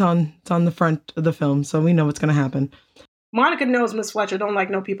again, it's on the front of the film, so we know what's gonna happen. Monica knows Miss Fletcher don't like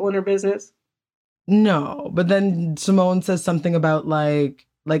no people in her business. No, but then Simone says something about like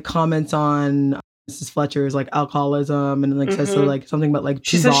comments on Mrs. Fletcher's like alcoholism and like says so like something about like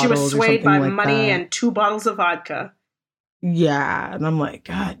she two says she bottles was or swayed something by like money that. and 2 bottles of vodka. Yeah, and I'm like,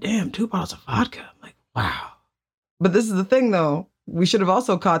 God damn, 2 bottles of vodka. I'm like, wow. But this is the thing though. We should have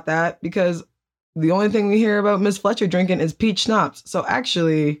also caught that because the only thing we hear about Miss Fletcher drinking is peach schnapps. So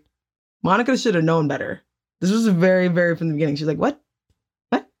actually, Monica should have known better. This was very, very from the beginning. She's like, what?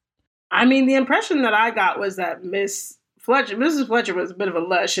 I mean, the impression that I got was that Mrs. Fletcher was a bit of a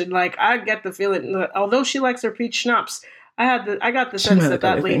lush, and like I get the feeling that although she likes her peach schnapps, I got the sense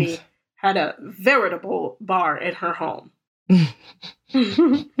that lady had a veritable bar in her home.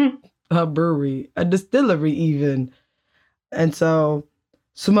 A brewery, a distillery even. And so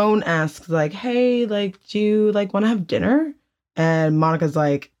Simone asks like, "Hey, like, do you like want to have dinner?" And Monica's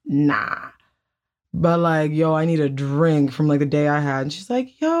like, "Nah. But like, yo, I need a drink from like the day I had." And she's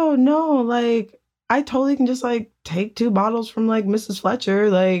like, "Yo, no, like, I totally can just like take 2 bottles from like Mrs. Fletcher.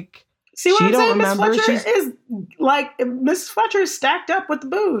 Like, see what she I'm don't saying? Miss remember. Fletcher is like Miss Fletcher is stacked up with the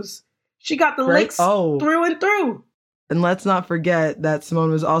booze. She got the licks through and through." And let's not forget that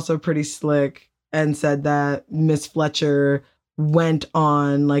Simone was also pretty slick and said that Miss Fletcher went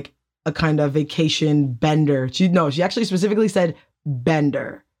on like a kind of vacation bender. She actually specifically said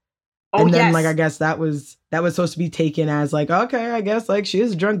bender. Oh, and then yes. like I guess that was supposed to be taken as like, okay, I guess like she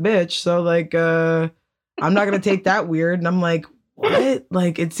is a drunk bitch. So like I'm not gonna take that weird. And I'm like, what?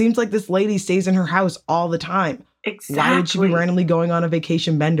 Like it seems like this lady stays in her house all the time. Exactly. Why would she be randomly going on a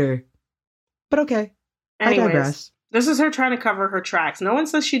vacation bender? But okay. Anyways, I digress. This is her trying to cover her tracks. No one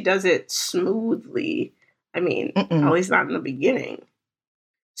says she does it smoothly. I mean, at least not in the beginning.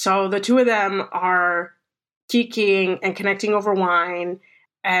 So the 2 of them are kikiing and connecting over wine.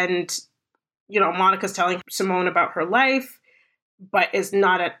 And, you know, Monica's telling Simone about her life, but is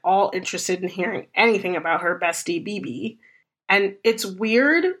not at all interested in hearing anything about her bestie, BB. And it's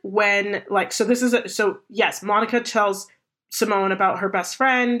weird when, like, yes, Monica tells Simone about her best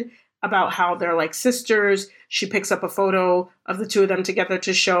friend, about how they're like sisters. She picks up a photo of the 2 of them together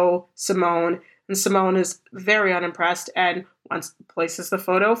to show Simone. And Simone is very unimpressed and places the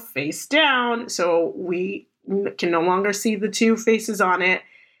photo face down. So we can no longer see the 2 faces on it.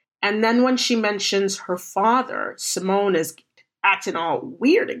 And then when she mentions her father, Simone is acting all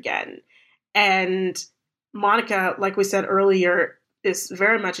weird again. And Monica, like we said earlier, is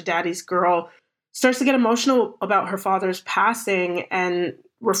very much a daddy's girl, starts to get emotional about her father's passing and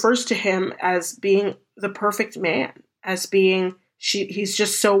refers to him as being the perfect man, as being he's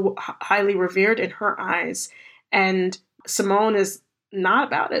just so highly revered in her eyes. And Simone is not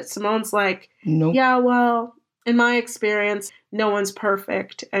about it. Simone's like, nope. Yeah, well, in my experience, no one's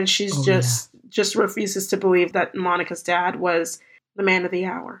perfect. And she's just refuses to believe that Monica's dad was the man of the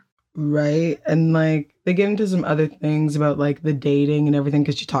hour. Right. And like they get into some other things about like the dating and everything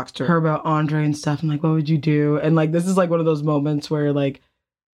because she talks to her about Andre and stuff. And like, what would you do? And like, this is like one of those moments where like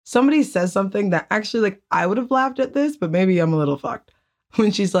somebody says something that actually like I would have laughed at this, but maybe I'm a little fucked.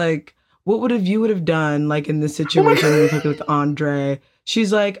 When she's like, what would you have done like in this situation with Andre?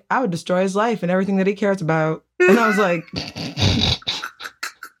 She's like, I would destroy his life and everything that he cares about. And I was like,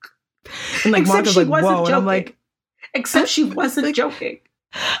 and like Monica's like, whoa. Joking. And I'm like, Except she wasn't joking.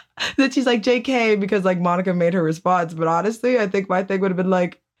 That she's like JK because like Monica made her response. But honestly, I think my thing would have been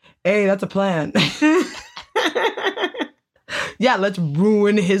like, hey, that's a plan. Yeah, let's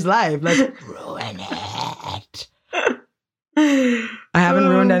ruin his life. Let's ruin it. I haven't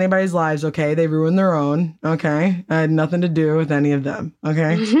ruined anybody's lives, okay? They ruined their own, okay? I had nothing to do with any of them,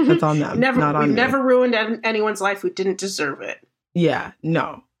 okay? That's on them, not on me. Never ruined anyone's life who didn't deserve it. Yeah,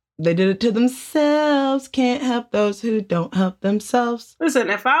 no. They did it to themselves. Can't help those who don't help themselves. Listen,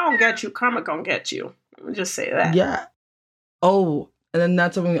 if I don't get you, karma gonna get you. Let me just say that. Yeah. Oh, and then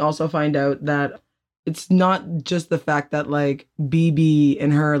that's when we also find out that it's not just the fact that like BB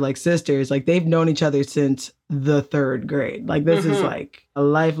and her like sisters, like they've known each other since the 3rd grade. Like this is like a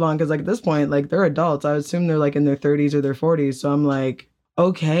lifelong, because like at this point, like they're adults. I would assume they're like in their 30s or their 40s. So I'm like,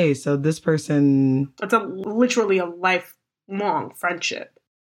 okay, so this person. It's literally a lifelong friendship.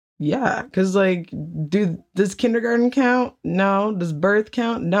 Yeah, because like, does kindergarten count? No. Does birth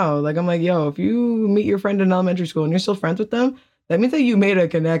count? No. Like, I'm like, yo, if you meet your friend in elementary school and you're still friends with them, that means that you made a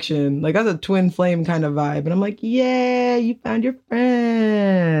connection. Like, that's a twin flame kind of vibe. And I'm like, yeah, you found your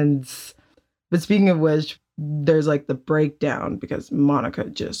friends. But speaking of which, there's like the breakdown because Monica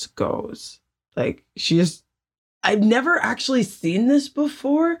just goes. Like, I've never actually seen this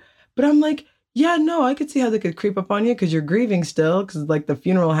before, but I'm like, yeah, no, I could see how they could creep up on you because you're grieving still. Because like the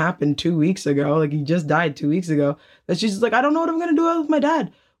funeral happened 2 weeks ago. Like he just died 2 weeks ago. That she's just like, I don't know what I'm going to do with my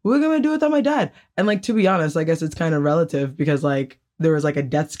dad. What am I going to do without my dad? And like, to be honest, I guess it's kind of relative because like there was like a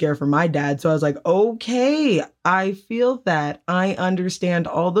death scare for my dad. So I was like, okay, I feel that. I understand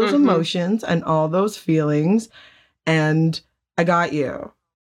all those emotions and all those feelings. And I got you.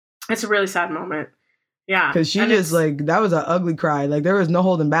 It's a really sad moment. Yeah. Because she just like, that was an ugly cry. Like there was no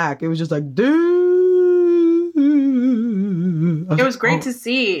holding back. It was just like, dude. It was great to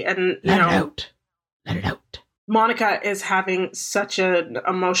see. And, you know, let it out. Monica is having such an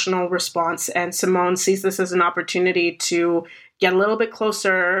emotional response, and Simone sees this as an opportunity to get a little bit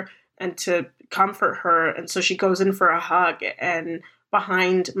closer and to comfort her. And so she goes in for a hug, and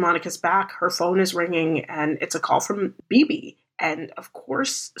behind Monica's back, her phone is ringing, and it's a call from BB. And of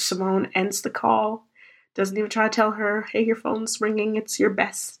course, Simone ends the call. Doesn't even try to tell her, hey, your phone's ringing. It's your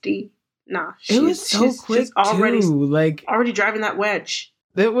bestie. Nah, it was so quick too. Like already driving that wedge.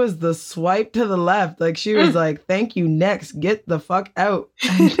 It was the swipe to the left. Like she was like, thank you, next, get the fuck out.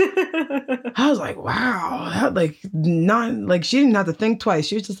 I was like, wow. That like not like she didn't have to think twice.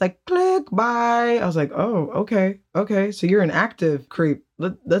 She was just like, click, bye. I was like, oh, okay. Okay. So you're an active creep.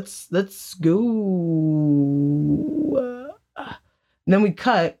 Let's go. And then we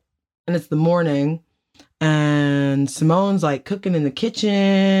cut and it's the morning. And Simone's like cooking in the kitchen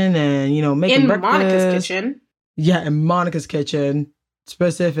and, you know, making breakfast. In Monica's kitchen. Yeah, in Monica's kitchen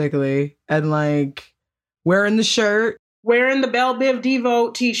specifically. And like wearing the shirt. Wearing the Belle Biv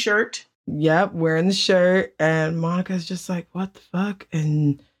DeVoe t-shirt. Yep, wearing the shirt. And Monica's just like, what the fuck?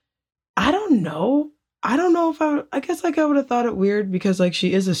 And I don't know. I don't know if I guess like I would have thought it weird because like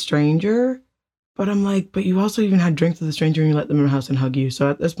she is a stranger. But I'm like, but you also even had drinks with a stranger and you let them in the house and hug you. So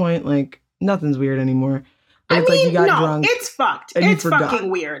at this point, like, nothing's weird anymore. But it's like you got drunk. It's fucked. It's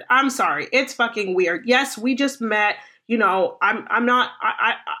fucking weird. I'm sorry. It's fucking weird. Yes, we just met. You know, I'm not.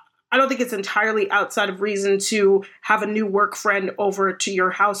 I don't think it's entirely outside of reason to have a new work friend over to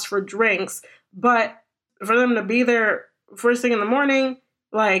your house for drinks. But for them to be there first thing in the morning,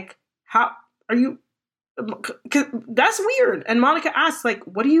 like, how are you? 'Cause that's weird. And Monica asks, like,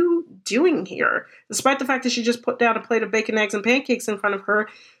 what are you doing here? Despite the fact that she just put down a plate of bacon, eggs, and pancakes in front of her.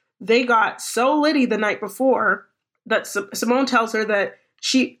 They got so litty the night before that Simone tells her that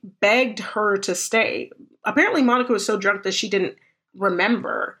she begged her to stay. Apparently, Monica was so drunk that she didn't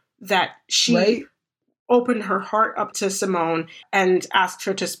remember that she opened her heart up to Simone and asked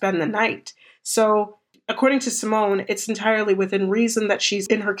her to spend the night. So, according to Simone, it's entirely within reason that she's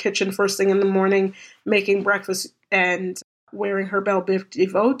in her kitchen first thing in the morning, making breakfast and wearing her Belle Biv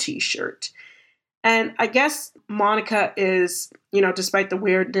DeVoe t-shirt. And I guess Monica is, you know, despite the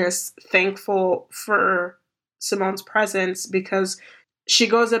weirdness, thankful for Simone's presence because she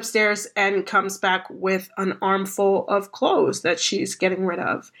goes upstairs and comes back with an armful of clothes that she's getting rid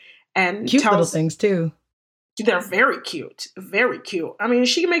of. And cute little things too. They're very cute, very cute. I mean,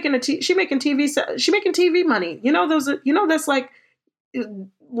 she's making TV money. You know that's like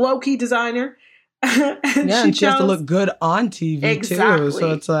low key designer. And she has to look good on TV exactly. too.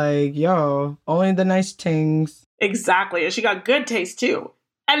 So it's like, yo, only the nice things. Exactly. And she got good taste too.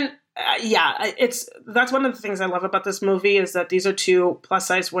 And that's one of the things I love about this movie is that these are two plus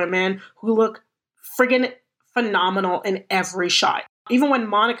size women who look friggin' phenomenal in every shot. Even when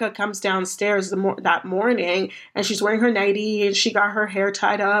Monica comes downstairs that morning and she's wearing her nightie and she got her hair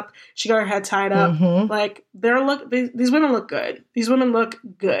tied up, she got her head tied up, like these women look good. These women look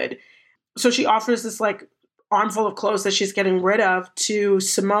good. So she offers this like armful of clothes that she's getting rid of to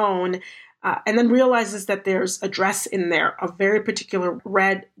Simone, and then realizes that there's a dress in there, a very particular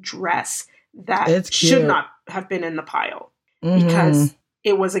red dress that should not have been in the pile because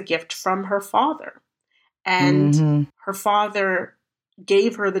it was a gift from her father. And her father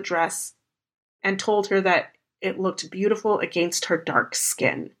gave her the dress and told her that it looked beautiful against her dark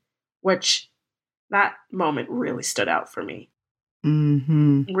skin, which that moment really stood out for me.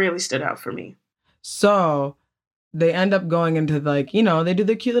 Really stood out for me. So they end up going into like, you know, they do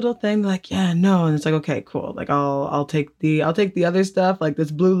their cute little thing. They're like, yeah, no. And it's like, okay, cool. Like I'll take the other stuff. Like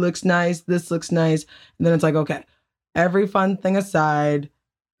this blue looks nice. This looks nice. And then it's like, okay, every fun thing aside,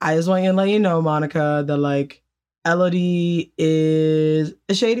 I just want you to let you know, Monica, that like Elodie is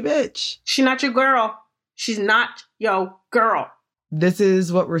a shady bitch. She's not your girl. She's not your girl. This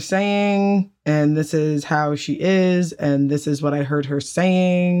is what we're saying, and this is how she is, and this is what I heard her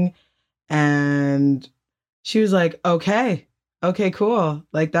saying. And she was like, okay, cool.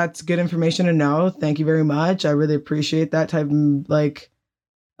 Like, that's good information to know. Thank you very much. I really appreciate that type of, like,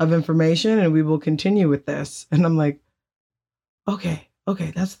 of information, and we will continue with this. And I'm like, okay,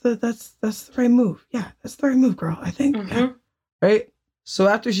 that's the right move. Yeah, that's the right move, girl, I think. Yeah. Right? So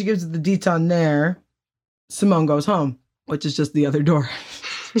after she gives the deets on there, Simone goes home, which is just the other door,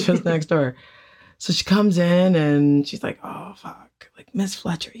 just next door. So she comes in and she's like, oh, fuck. Like, Miss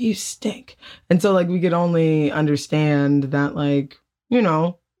Fletcher, you stink. And so, like, we could only understand that, like, you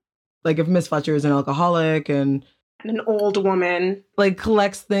know, like if Miss Fletcher is an alcoholic and an old woman, like,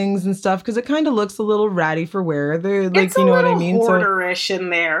 collects things and stuff, because it kind of looks a little ratty for wear. They're like, you know what I mean? It's a little hoarderish in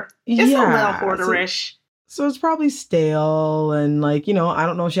there. It's a little hoarderish. So it's probably stale, and like, you know, I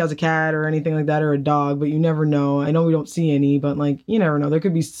don't know if she has a cat or anything like that or a dog, but you never know. I know we don't see any, but like, you never know. There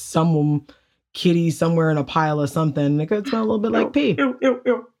could be some kitty somewhere in a pile of something. It could smell a little bit like pee.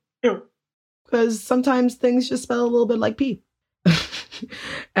 Ew. Because sometimes things just smell a little bit like pee.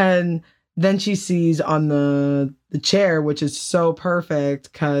 And then she sees on the chair, which is so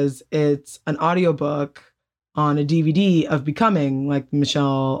perfect because it's an audiobook on a DVD of Becoming, like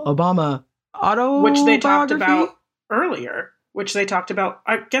Michelle Obama autobiography. Which they talked about earlier. Which they talked about,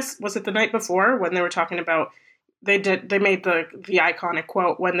 I guess, was it the night before when they were talking about, they made the iconic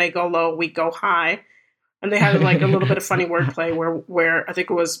quote, when they go low, we go high. And they had like a little bit of funny wordplay where I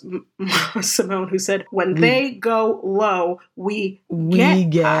think it was Simone who said, when they go low, we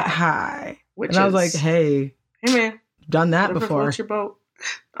get high. And I was like, hey man, done that before. Floats your boat.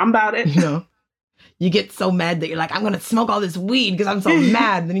 I'm about it. You know, you get so mad that you're like, I'm going to smoke all this weed because I'm so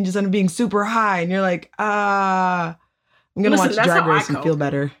mad. And then you just end up being super high. And you're like, I'm going to watch Drag Race and feel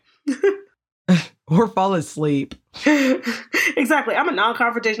better. Or fall asleep. Exactly. I'm a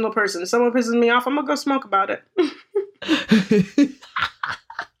non-confrontational person. If someone pisses me off, I'm going to go smoke about it.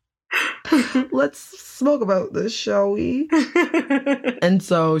 Let's smoke about this, shall we? And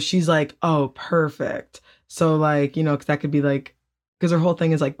so she's like, oh, perfect. So like, you know, because that could be like, because her whole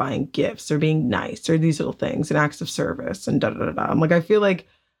thing is like buying gifts or being nice or these little things and acts of service and da-da-da-da. I'm like, I feel like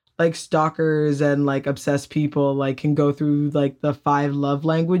stalkers and like obsessed people like can go through like the 5 love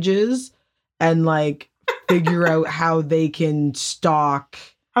languages and like figure out how they can stalk,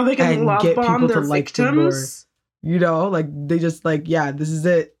 how they can love get bomb people their to like victims. You know, like they just like, yeah, this is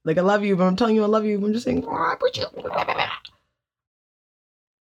it. Like, I love you, but I'm telling you I love you. I'm just saying, oh, you.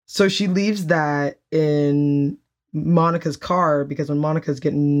 So she leaves that in Monica's car because when Monica's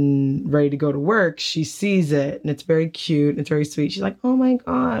getting ready to go to work, she sees it and it's very cute and it's very sweet. She's like, oh my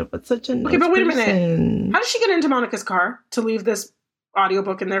God, what's such a nice Okay, but wait person. a minute. How did she get into Monica's car to leave this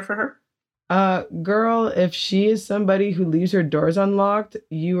audiobook in there for her? Girl, if she is somebody who leaves her doors unlocked,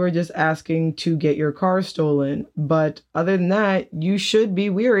 you are just asking to get your car stolen. But other than that, you should be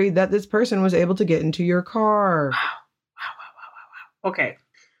weary that this person was able to get into your car. Wow. Okay.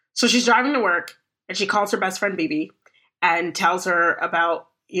 So she's driving to work and she calls her best friend Bibi and tells her about,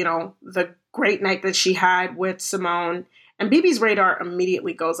 you know, the great night that she had with Simone. And Bibi's radar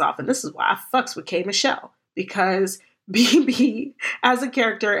immediately goes off. And this is why I fucks with K. Michelle, because Bibi, as a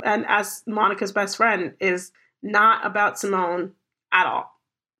character and as Monica's best friend, is not about Simone at all.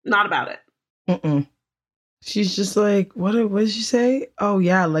 Not about it. Mm-mm. She's just like, what did she say? Oh,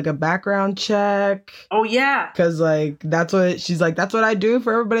 yeah, like a background check. Oh, yeah. Because, like, that's what I do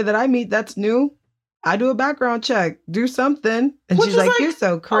for everybody that I meet that's new. I do a background check. Do something. And which she's like, you're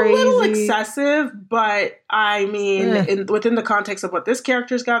so crazy. A little excessive, but I mean, within the context of what this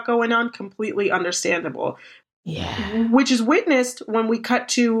character's got going on, completely understandable. Yeah. Which is witnessed when we cut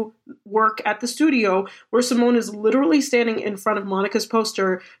to work at the studio where Simone is literally standing in front of Monica's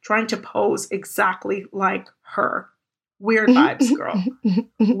poster trying to pose exactly like her. Weird vibes, girl.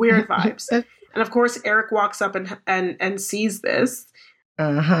 Weird vibes. And of course, Eric walks up and sees this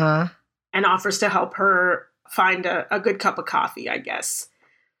Uh-huh. and offers to help her find a good cup of coffee, I guess.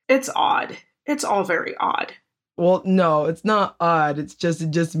 It's odd. It's all very odd. Well, no, it's not odd. It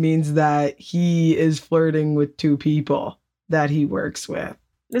just means that he is flirting with two people that he works with.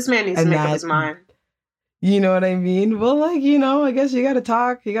 This man needs to make up his mind. You know what I mean? Well, like, I guess you got to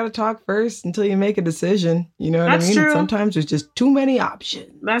talk. You got to talk first until you make a decision. You know what I mean? True. And sometimes there's just too many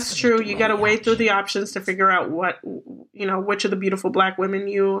options. That's true. You got to weigh through the options to figure out which of the beautiful Black women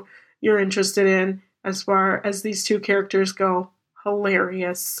you're interested in as far as these two characters go.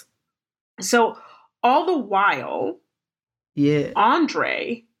 Hilarious. So all the while,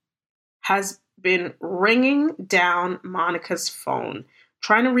 Andre has been ringing down Monica's phone,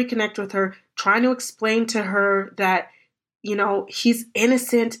 trying to reconnect with her, trying to explain to her that, he's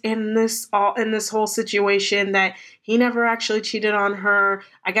innocent in this whole situation, that he never actually cheated on her.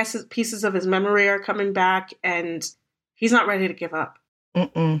 I guess pieces of his memory are coming back and he's not ready to give up.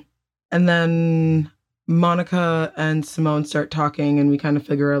 And then Monica and Simone start talking and we kind of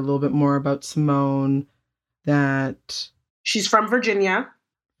figure out a little bit more about Simone, that she's from Virginia,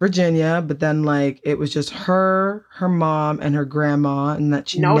 but then it was just her mom and her grandma, and that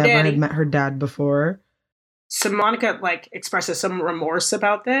she never had met her dad before. So Monica expresses some remorse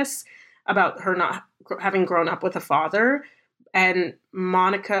about this, about her not having grown up with a father. And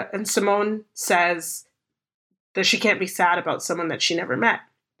Monica and Simone says that she can't be sad about someone that she never met,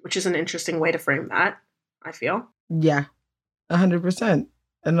 which is an interesting way to frame that, I feel. Yeah, 100%.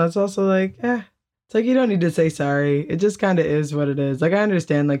 And that's also it's you don't need to say sorry. It just kind of is what it is. I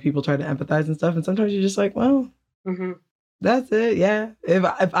understand people try to empathize and stuff, and sometimes you're just well, that's it. Yeah. If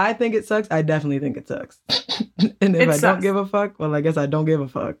I think it sucks, I definitely think it sucks. And if I don't give a fuck, well, I guess I don't give a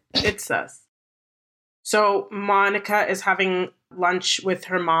fuck. It's sus. So Monica is having lunch with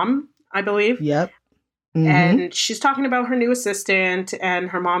her mom, I believe. Yep. And she's talking about her new assistant, and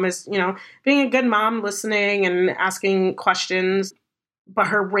her mom is, being a good mom, listening and asking questions. But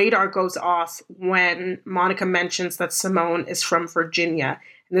her radar goes off when Monica mentions that Simone is from Virginia.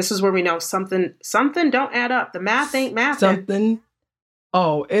 And this is where we know something don't add up. The math ain't mathing. Something.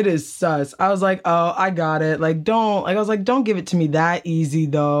 Oh, it is sus. I was oh, I got it. Don't give it to me that easy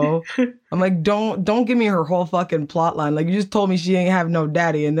though. I'm don't give me her whole fucking plot line. You just told me she ain't have no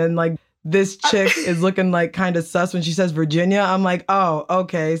daddy. And then this chick is looking kind of sus when she says Virginia. I'm oh,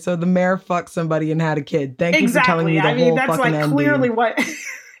 okay. So the mayor fucked somebody and had a kid. Thank you for telling me the whole fucking ending. Clearly what,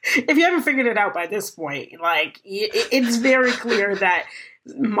 if you haven't figured it out by this point, it's very clear that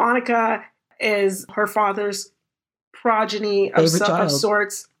Monica is her father's progeny of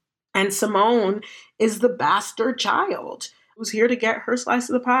sorts. And Simone is the bastard child who's here to get her slice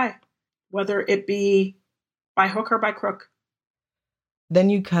of the pie, whether it be by hook or by crook. Then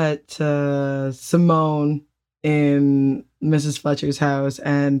you cut to Simone in Mrs. Fletcher's house,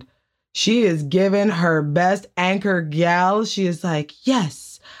 and she is giving her best anchor gal. She is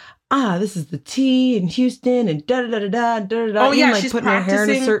yes, this is the tea in Houston, and da-da-da-da-da-da-da. Oh, yeah, she's putting her hair in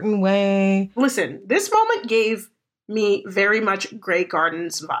a certain way. Listen, this moment gave me very much Grey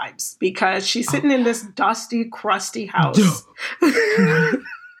Gardens vibes, because she's sitting in this dusty, crusty house.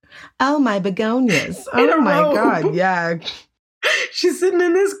 Oh, my begonias. Oh, my God, yeah. She's sitting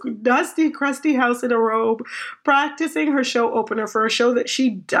in this dusty, crusty house in a robe, practicing her show opener for a show that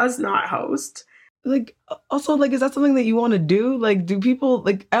she does not host. Also, is that something that you want to do? Do people,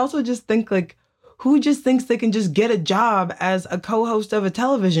 I also just think, who just thinks they can just get a job as a co-host of a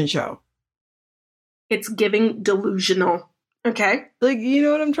television show? It's giving delusional. Okay? You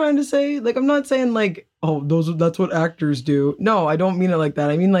know what I'm trying to say? I'm not saying, that's what actors do. No, I don't mean it like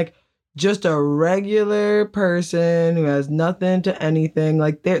that. I mean, just a regular person who has nothing to anything.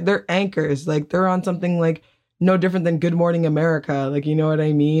 They're anchors. They're on something no different than Good Morning America. You know what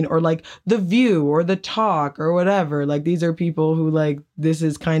I mean? Or The View or The Talk or whatever. These are people who this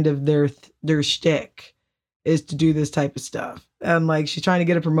is kind of their shtick, is to do this type of stuff. And she's trying to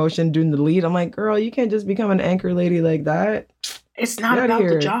get a promotion doing the lead. I'm girl, you can't just become an anchor lady like that. It's not about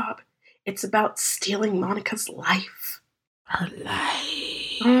the job. It's about stealing Monica's life. Her life.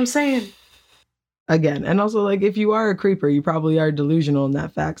 You know what I'm saying? Again, and also if you are a creeper, you probably are delusional in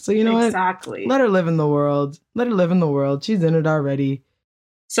that fact. So you know exactly. Let her live in the world. Let her live in the world. She's in it already.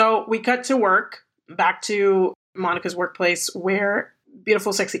 So we cut to work, back to Monica's workplace, where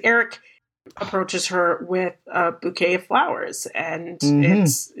beautiful, sexy Eric approaches her with a bouquet of flowers. And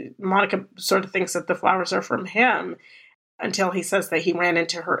Monica sort of thinks that the flowers are from him until he says that he ran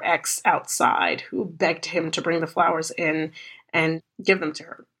into her ex outside, who begged him to bring the flowers in and give them to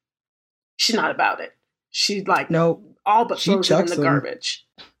her. She's not about it. She all but throws it in the garbage.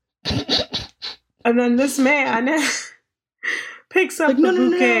 And then this man picks up the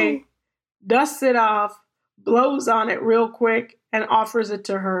bouquet, dusts it off, blows on it real quick, and offers it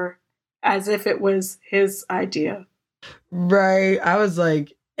to her as if it was his idea. Right. I was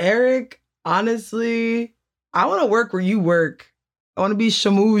like, Eric, honestly, I want to work where you work. I want to be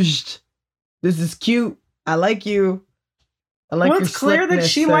shamooged. This is cute. I like you. I like your it's clear that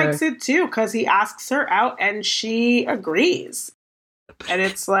she sir. likes it too, because he asks her out and she agrees. And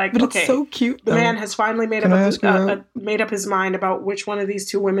it's like, but okay, it's so cute. The man has finally made up his mind about which one of these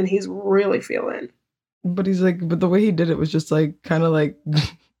two women he's really feeling. But he's like, but the way he did it was just like, kind of like,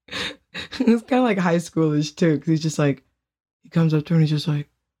 it was kind of like high schoolish too. Because he's just like, he comes up to her and he's just like,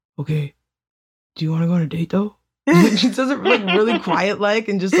 okay, do you want to go on a date though? She says it like really quiet like,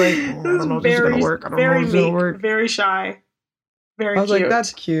 and just like, I don't know if this is going to work. I don't know if it's going to work. Very shy. Very cute. I was like,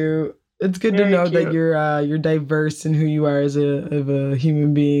 that's cute. It's good to know that you're diverse in who you are as a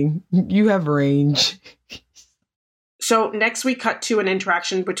human being. You have range. So next we cut to an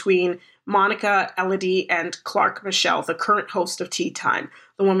interaction between Monica, Elodie, and Clark Michelle, the current host of Tea Time,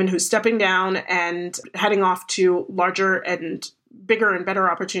 the woman who's stepping down and heading off to larger and bigger and better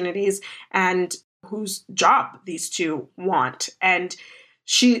opportunities, and whose job these two want. And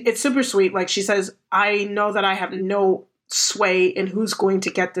it's super sweet. Like, she says, I know that I have no sway in who's going to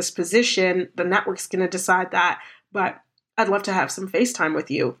get this position. The network's going to decide that, but I'd love to have some FaceTime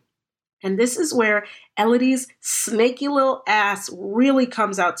with you. And this is where Elodie's snaky little ass really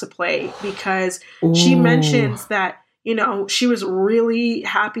comes out to play, because she mentions that, you know, she was really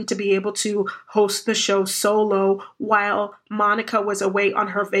happy to be able to host the show solo while Monica was away on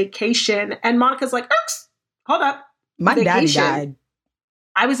her vacation. And Monica's like, hold up. My daddy died.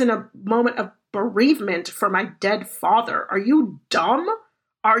 I was in a moment of bereavement for my dead father. Are you dumb?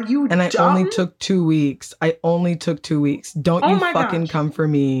 Are you dumb? And I only took 2 weeks. Don't you fucking come for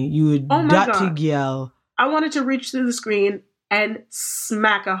me. You dirty girl. I wanted to reach through the screen and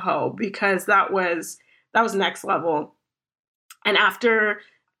smack a hoe, because that was next level. And after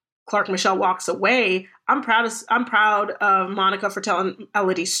Clark Michelle walks away, I'm proud of Monica for telling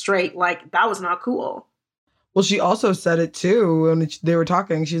Elodie straight, like, that was not cool. Well, she also said it too when they were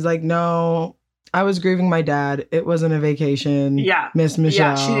talking. She's like, no, I was grieving my dad. It wasn't a vacation. Yeah. Miss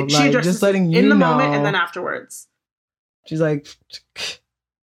Michelle. Yeah, she addresses just letting you in the know. moment and then afterwards. She's like,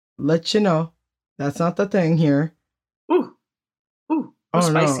 let you know. That's not the thing here. Ooh,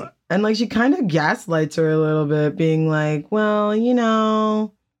 spicy. No. And like, she kind of gaslights her a little bit, being like, well, you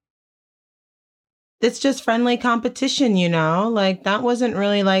know, it's just friendly competition, you know? Like, that wasn't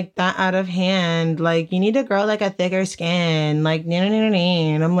really like that out of hand. Like, you need to grow like a thicker skin. Like,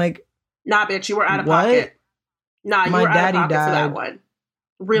 and I'm like, nah, bitch, you were out of pocket. Nah, you were out of pocket for that one.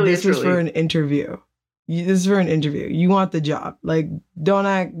 Really, this was for an interview. This is for an interview. You want the job. Like, don't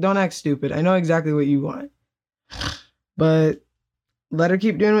act stupid. I know exactly what you want. But let her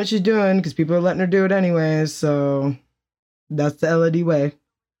keep doing what she's doing, because people are letting her do it anyways. So that's the Elodie way.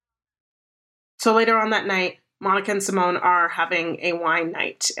 So later on that night, Monica and Simone are having a wine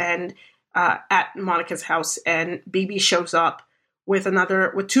night and at Monica's house, and BB shows up with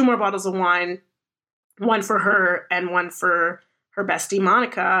 2 more bottles of wine, one for her and one for her bestie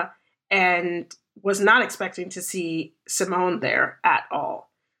Monica, and was not expecting to see Simone there at all.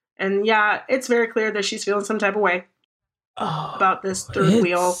 And yeah, it's very clear that she's feeling some type of way about this third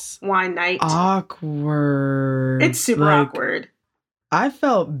wheel wine night. Awkward. It's super awkward. I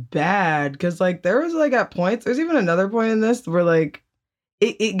felt bad because, like, there was, like, at points, there's even another point in this where, like,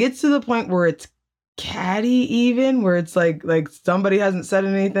 it gets to the point where it's catty even, where it's like somebody hasn't said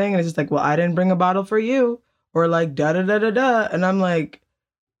anything and it's just like, well, I didn't bring a bottle for you, or like da-da-da-da-da. And I'm like,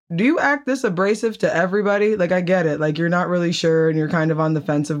 do you act this abrasive to everybody? Like, I get it. Like, you're not really sure and you're kind of on the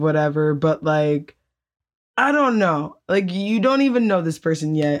fence of whatever, but like, I don't know. Like, you don't even know this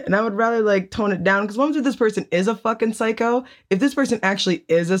person yet. And I would rather like tone it down, because once this person is a fucking psycho, if this person actually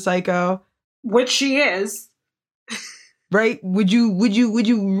is a psycho, which she is, right? Would you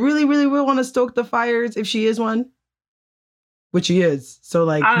really, really want to stoke the fires if she is one? Which she is. So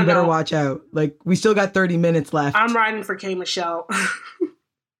like, you better watch out. Like, we still got 30 minutes left. I'm riding for K. Michelle.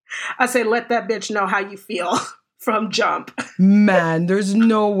 I say, let that bitch know how you feel. From jump. Man, there's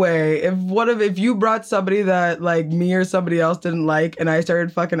no way. If you brought somebody that like me or somebody else didn't like, and I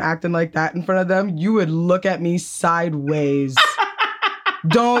started fucking acting like that in front of them, you would look at me sideways.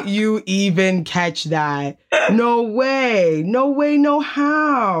 Don't you even catch that. No way. No way, no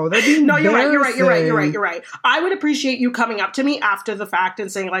how. That'd be No, embarrassing. you're right. I would appreciate you coming up to me after the fact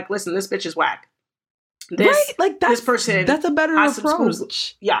and saying, like, listen, this bitch is whack. Right? Like, this person that's a better has some approach.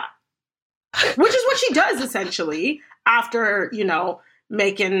 screws. Yeah. Which is what she does, essentially, after, you know,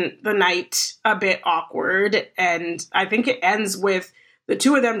 making the night a bit awkward. And I think it ends with the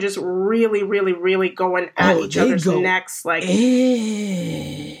two of them just really, really, really going at each other's necks. Like,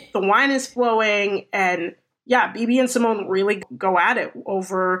 the wine is flowing. And yeah, BB and Simone really go at it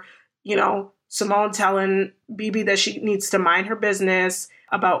over, you know, Simone telling BB that she needs to mind her business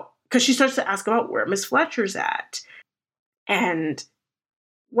about, because she starts to ask about where Miss Fletcher's at. And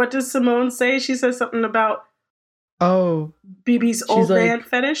what does Simone say? She says something about BB's old man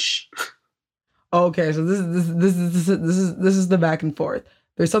fetish. Okay, so this is the back and forth.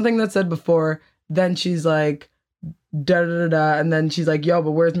 There's something that's said before. Then she's like, da da da da, and then she's like, yo,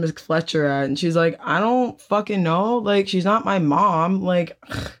 but where's Miss Fletcher at? And she's like, I don't fucking know. Like, she's not my mom. Like,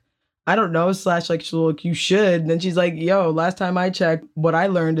 I don't know. / like, she's like, you should. And then she's like, yo, last time I checked, what I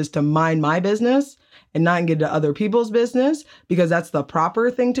learned is to mind my business and not get into other people's business, because that's the proper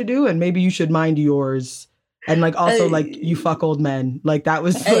thing to do. And maybe you should mind yours. And like, also like, you fuck old men. Like, that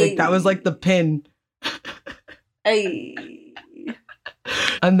was like, that was like the pin. And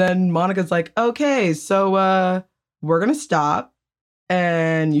then Monica's like, okay, so we're going to stop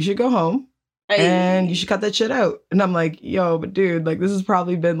and you should go home and you should cut that shit out. And I'm like, yo, but dude, like, this has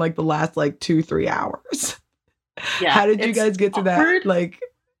probably been like the last like 2-3 hours. Yeah, how did you guys get to that? Like,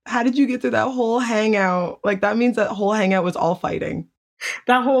 how did you get to that whole hangout? Like, that means that whole hangout was all fighting.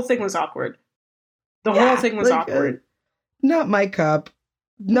 That whole thing was awkward. The whole thing was like, awkward. Not my cup.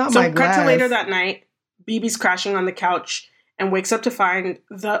 Not my glass. So cut to later that night, BB's crashing on the couch and wakes up to find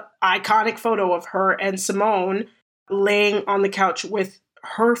the iconic photo of her and Simone laying on the couch with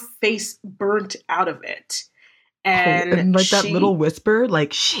her face burnt out of it. And like that little whisper,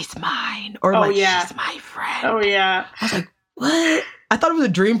 like, she's mine. Or like, she's my friend. Oh, yeah. I was like, what? I thought it was a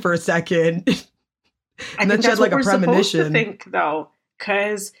dream for a second. And then she had like a premonition. Supposed to think, though,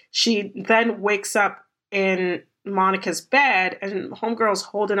 because she then wakes up in Monica's bed and homegirl's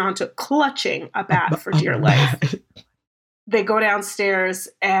holding on to, clutching a bat for dear life. They go downstairs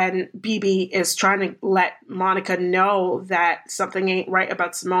and BB is trying to let Monica know that something ain't right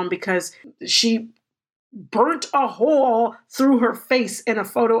about Simone because she burnt a hole through her face in a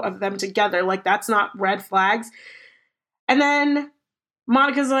photo of them together. Like, that's not red flags. And then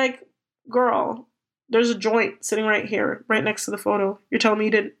Monica's like, girl, there's a joint sitting right here, right next to the photo. You're telling me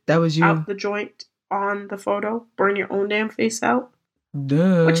you didn't out the joint on the photo? Burn your own damn face out?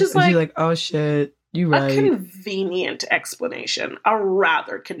 Duh. Which is like, oh shit, you right. A convenient explanation. A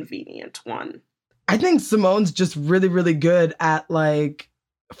rather convenient one. I think Simone's just really, really good at like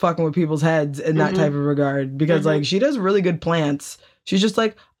fucking with people's heads in that type of regard. Because like, she does really good plants. She's just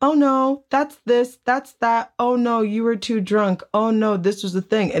like, oh no, that's this, that's that. Oh no, you were too drunk. Oh no, this was the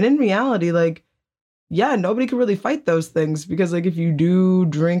thing. And in reality, like, yeah, nobody can really fight those things because like if you do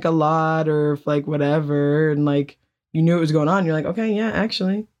drink a lot or if, like whatever, and like you knew it was going on, you're like, okay, yeah,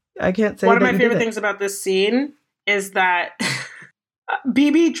 actually, I can't say. One of my favorite things about this scene is that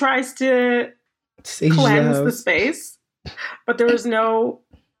BB tries to cleanse the space, but there was no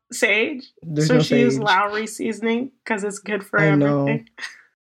sage. So she used Lowry seasoning because it's good for everything.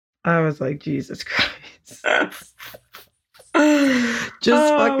 I was like, Jesus Christ.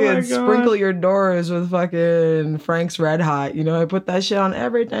 Just fucking sprinkle your doors with fucking Frank's Red Hot. You know, I put that shit on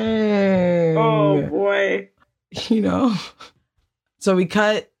everything. Oh boy. You know. So we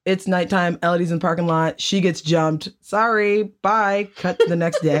cut. It's nighttime. Elodie's in the parking lot. She gets jumped. Sorry. Bye. Cut to the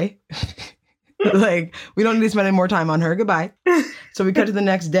next day. Like, we don't need to spend any more time on her. Goodbye. So we cut to the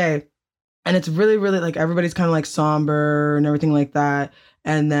next day. And it's really, really like everybody's kind of like somber and everything like that.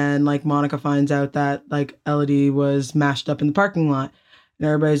 And then like Monica finds out that like Elodie was mashed up in the parking lot. And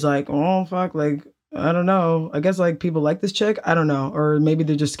everybody's like, oh, fuck. Like, I don't know. I guess like people like this chick. I don't know. Or maybe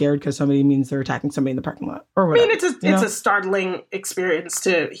they're just scared because somebody means they're attacking somebody in the parking lot or whatever. I mean, it's a startling experience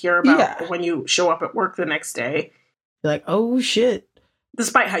to hear about when you show up at work the next day. You're like, oh, shit.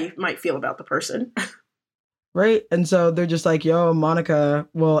 Despite how you might feel about the person. Right. And so they're just like, yo, Monica.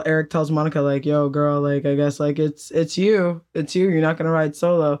 Well, Eric tells Monica, like, yo, girl, like, I guess, like, it's you. It's you. You're not going to ride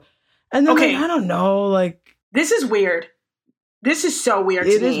solo. And then, like, I don't know, like. This is weird. This is so weird to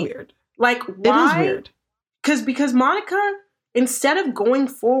me. It is weird. Like, why? It is weird. Because Monica, instead of going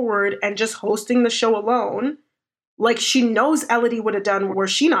forward and just hosting the show alone, like, she knows Elodie would have done were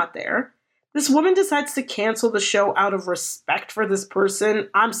she not there. This woman decides to cancel the show out of respect for this person.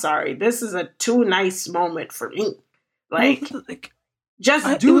 I'm sorry. This is a too nice moment for me. Like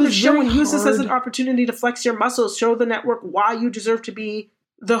Just do the show and use this as an hard. opportunity to flex your muscles, show the network why you deserve to be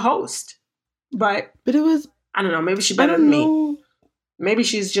the host. But it was, I don't know, maybe she's I better don't than me. know. Maybe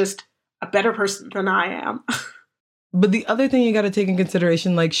she's just a better person than I am. But the other thing you got to take in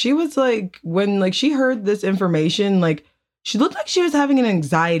consideration, like, she was like, when like she heard this information, like, she looked like she was having an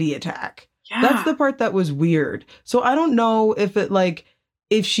anxiety attack. Yeah. That's the part that was weird. So I don't know if it like,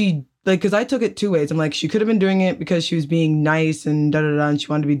 if she, like, because I took it two ways. I'm like, she could have been doing it because she was being nice and da-da-da, and she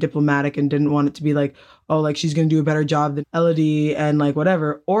wanted to be diplomatic and didn't want it to be like, oh, like, she's going to do a better job than Elodie and like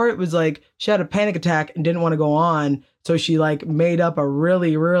whatever. Or it was like, she had a panic attack and didn't want to go on. So she like made up a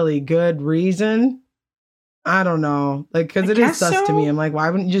really, really good reason. I don't know. Like, because it is sus to me. I'm like, why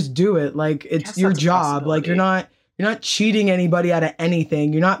wouldn't you just do it? Like, it's your job. Like, you're not cheating anybody out of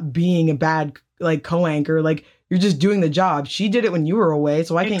anything. You're not being a bad like co-anchor. Like, you're just doing the job. She did it when you were away,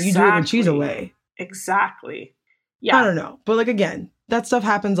 so why can't you do it when she's away? Exactly. Yeah. I don't know. But like, again, that stuff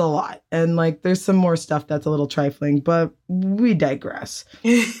happens a lot. And like, there's some more stuff that's a little trifling, but we digress.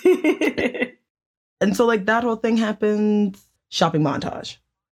 And so like that whole thing happened. Shopping montage.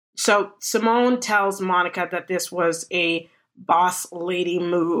 So Simone tells Monica that this was a boss lady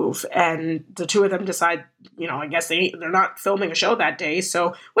move, and the two of them decide, you know, I guess they're not filming a show that day.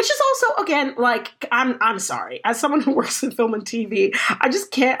 So, which is also, again, like, I'm sorry, as someone who works in film and TV, I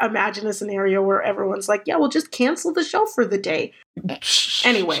just can't imagine a scenario where everyone's like, yeah, we'll just cancel the show for the day.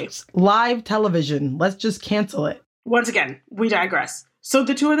 Anyway, live television, let's just cancel it. Once again, we digress. So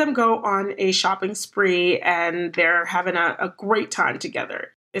the two of them go on a shopping spree, and they're having a great time together.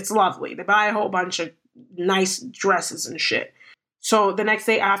 It's lovely. They buy a whole bunch of nice dresses and shit. So the next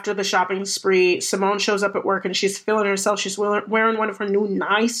day after the shopping spree, Simone shows up at work and she's feeling herself. She's wearing one of her new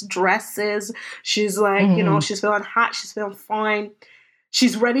nice dresses. She's like, you know, she's feeling hot. She's feeling fine.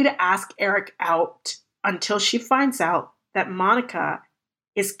 She's ready to ask Eric out until she finds out that Monica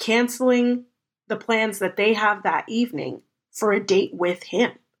is canceling the plans that they have that evening for a date with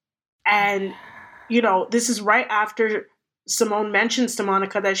him. And, you know, this is right after Simone mentions to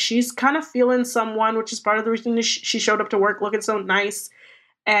Monica that she's kind of feeling someone, which is part of the reason that she showed up to work looking so nice.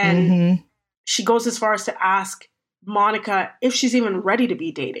 And she goes as far as to ask Monica if she's even ready to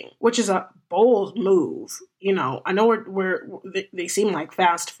be dating, which is a bold move. You know, I know they seem like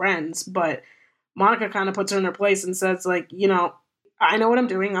fast friends, but Monica kind of puts her in her place and says, like, you know, I know what I'm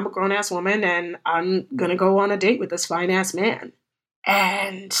doing. I'm a grown-ass woman, and I'm going to go on a date with this fine-ass man.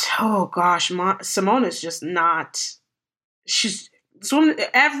 And, oh gosh, Simone is just not... She's so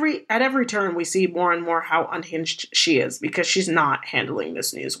at every turn we see more and more how unhinged she is because she's not handling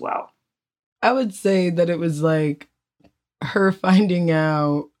this news well. I would say that it was like her finding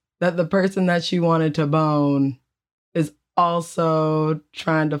out that the person that she wanted to bone is also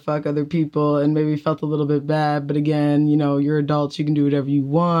trying to fuck other people and maybe felt a little bit bad. But again, you know, you're adults, you can do whatever you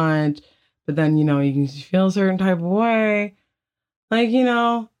want. But then, you know, you can feel a certain type of way. Like, you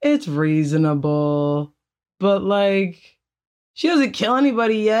know, it's reasonable. But like... She doesn't kill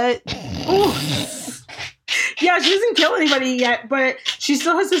anybody yet. Yeah, she doesn't kill anybody yet, but she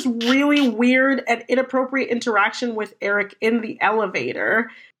still has this really weird and inappropriate interaction with Eric in the elevator.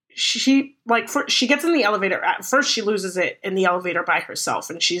 She gets in the elevator. At first, she loses it in the elevator by herself,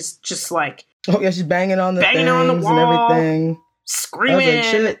 and she's just like, oh yeah, she's banging on the wall, and everything, screaming, like,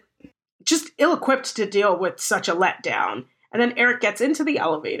 shit. Just ill-equipped to deal with such a letdown. And then Eric gets into the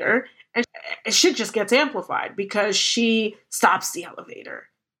elevator. And shit just gets amplified because she stops the elevator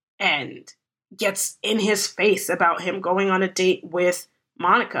and gets in his face about him going on a date with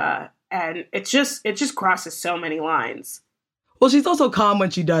Monica. And it just crosses so many lines. Well, she's also calm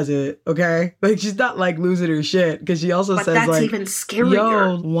when she does it, okay? Like, she's not, like, losing her shit. Because she also says, that's like, even scarier.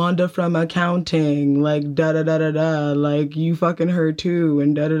 Yo, Wanda from accounting, like, da-da-da-da-da. Like, you fucking her, too,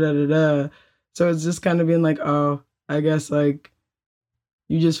 and da-da-da-da-da. So it's just kind of being like, oh, I guess, like,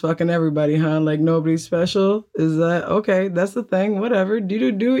 you just fucking everybody, huh? Like, nobody's special? Is that... Okay, that's the thing. Whatever.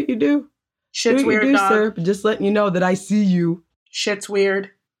 Do what you do. Shit's weird, do, dog. Sir. But just letting you know that I see you. Shit's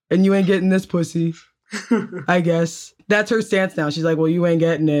weird. And you ain't getting this pussy. I guess. That's her stance now. She's like, well, you ain't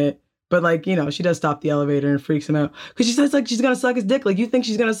getting it. But, like, you know, she does stop the elevator and freaks him out. Because she says, like, she's going to suck his dick. Like, you think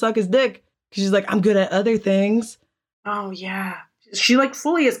she's going to suck his dick. Because she's like, I'm good at other things. Oh, yeah. She, like,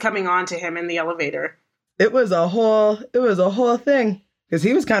 fully is coming on to him in the elevator. It was a whole thing. Because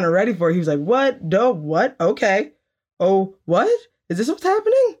he was kind of ready for it. He was like, what? No, what? Okay. Oh, what? Is this what's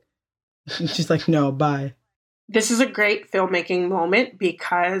happening? She's like, no, bye. This is a great filmmaking moment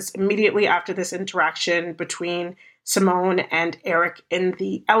because immediately after this interaction between Simone and Eric in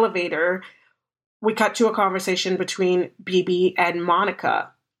the elevator, we cut to a conversation between BB and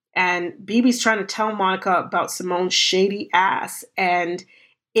Monica. And BB's trying to tell Monica about Simone's shady ass. And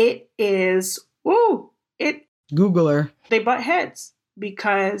it is, Google her. They butt heads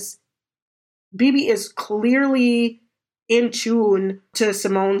because BB is clearly in tune to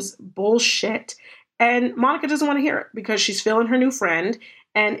Simone's bullshit. And Monica doesn't want to hear it because she's feeling her new friend.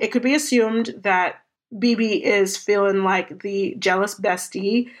 And it could be assumed that BB is feeling like the jealous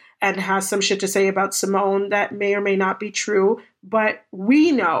bestie and has some shit to say about Simone that may or may not be true. But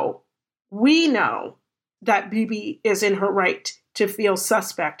we know that BB is in her right to feel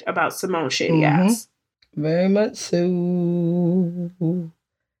suspect about Simone's shady ass. Very much so.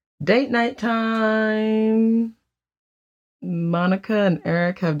 Date night time. Monica and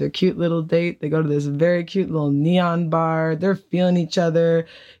Eric have their cute little date. They go to this very cute little neon bar. They're feeling each other.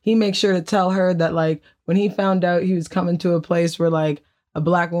 He makes sure to tell her that, like, when he found out he was coming to a place where, like, a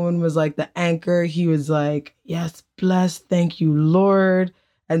Black woman was, like, the anchor, he was like, yes, blessed, thank you, Lord.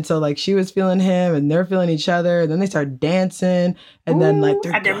 And so, like, she was feeling him and they're feeling each other. And then they start dancing. And then, like,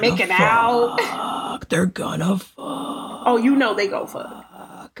 they're making out. They're gonna fuck. Oh, you know they go fuck.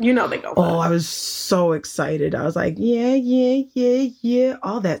 You know they go fuck. Oh, I was so excited. I was like, yeah.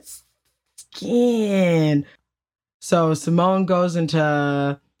 All that skin. So Simone goes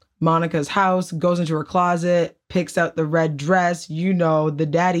into Monica's house, goes into her closet, picks out the red dress, you know, the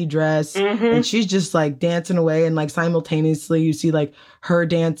daddy dress. And she's just like dancing away. And like simultaneously you see like her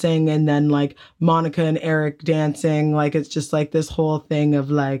dancing and then like Monica and Eric dancing. Like it's just like this whole thing of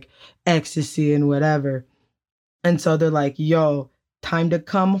like ecstasy and whatever. And so they're like, yo, time to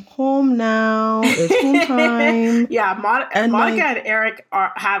come home now. It's home time. Yeah, Monica and Eric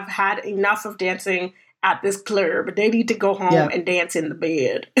have had enough of dancing at this club. They need to go home and dance in the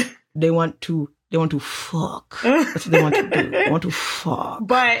bed. They want to fuck. That's what they want to do. They want to fuck.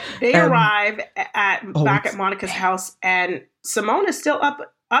 But they arrive back at Monica's house, and Simone is still up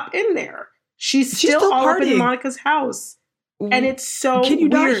in there. She's still all up in Monica's house, and it's so. Can you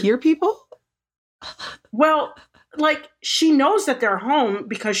weird. not hear people? Well, like she knows that they're home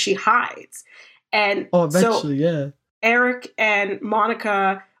because she hides, and eventually, Eric and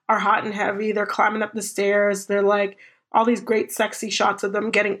Monica are hot and heavy. They're climbing up the stairs. They're like all these great sexy shots of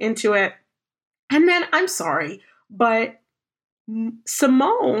them getting into it. And then, I'm sorry, but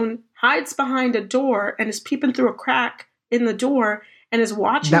Simone hides behind a door and is peeping through a crack in the door and is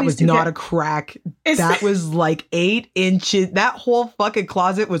watching. That was not a crack. That was like 8 inches. That whole fucking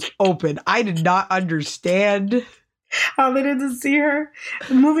closet was open. I did not understand. Oh, they didn't see her?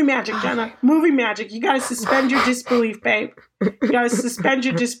 Movie magic, Jenna. Movie magic. You got to suspend your disbelief, babe. You got to suspend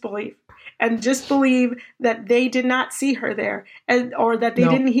your disbelief. And just believe that they did not see her there. Or that they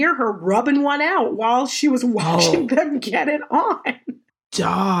didn't hear her rubbing one out while she was watching them get it on.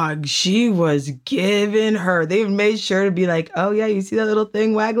 Dog, she was giving her. They made sure to be like, oh, yeah, you see that little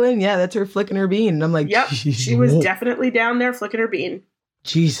thing waggling? Yeah, that's her flicking her bean. And I'm like, yep, she was definitely down there flicking her bean.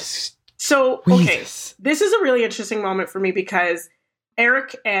 Jesus. So, okay, this is a really interesting moment for me because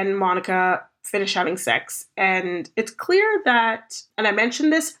Eric and Monica finish having sex. And it's clear that, and I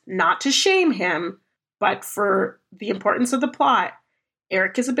mentioned this not to shame him, but for the importance of the plot,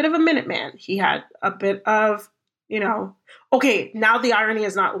 Eric is a bit of a Minuteman. He had a bit of, okay, now the irony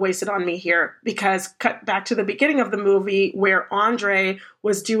is not wasted on me here because cut back to the beginning of the movie where Andre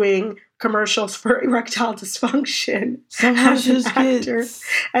was doing commercials for erectile dysfunction. Somehow just gets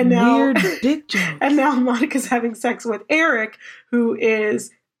weird dick jokes. And now Monica's having sex with Eric, who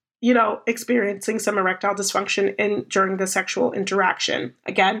is, experiencing some erectile dysfunction during the sexual interaction.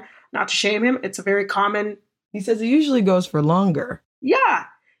 Again, not to shame him, it's a very common. He says it usually goes for longer. Yeah.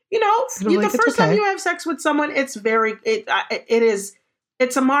 The first time you have sex with someone, it's a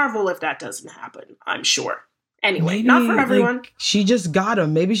marvel if that doesn't happen, I'm sure. Anyway, maybe, not for everyone. Like, she just got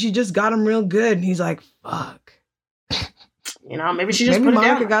him. Maybe she just got him real good. And he's like, fuck. Maybe she just put it down.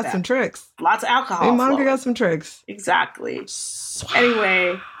 Monica got some tricks. Lots of alcohol. Maybe Monica got some tricks. Exactly.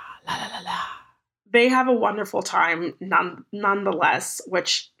 Anyway, they have a wonderful time nonetheless,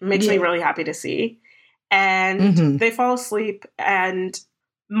 which makes me really happy to see. And they fall asleep, and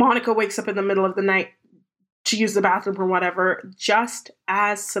Monica wakes up in the middle of the night to use the bathroom or whatever, just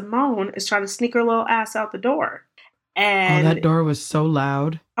as Simone is trying to sneak her little ass out the door. And that door was so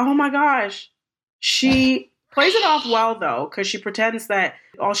loud. Oh my gosh. She plays it off well, though, because she pretends that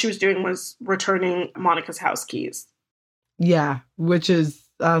all she was doing was returning Monica's house keys. Yeah,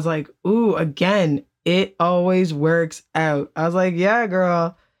 I was like, ooh, again, it always works out. I was like, yeah,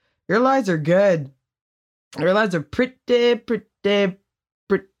 girl, your lies are good. Your lies are pretty good.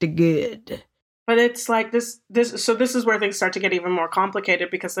 But it's like this is where things start to get even more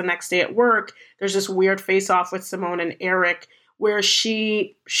complicated because the next day at work, there's this weird face-off with Simone and Eric where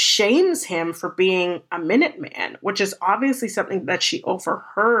she shames him for being a Minuteman, which is obviously something that she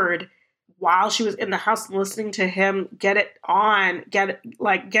overheard while she was in the house listening to him get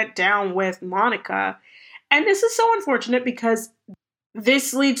down with Monica. And this is so unfortunate because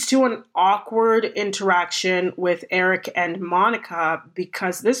this leads to an awkward interaction with Eric and Monica,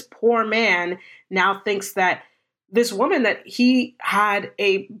 because this poor man now thinks that this woman that he had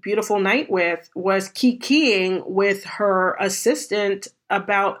a beautiful night with was kikiing with her assistant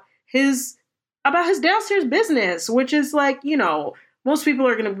about his downstairs business, which is like, you know, most people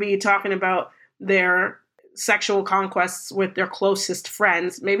are going to be talking about their sexual conquests with their closest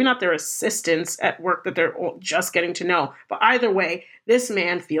friends, maybe not their assistants at work that they're just getting to know. But either way, this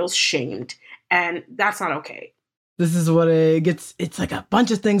man feels shamed, and that's not okay. This is what it gets. It's like a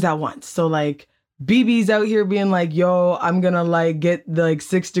bunch of things at once. So like BB's out here being like, yo, I'm gonna like get like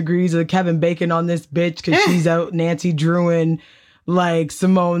 6 degrees of Kevin Bacon on this bitch because she's out Nancy Drewing like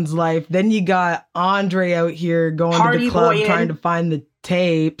Simone's life. Then you got Andre out here going to the club trying to find the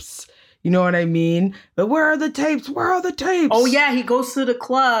tapes. You know what I mean? But where are the tapes? Where are the tapes? Oh yeah, he goes to the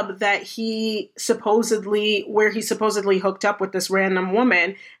club where he supposedly hooked up with this random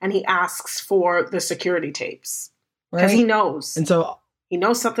woman, and he asks for the security tapes. Because he knows. And so he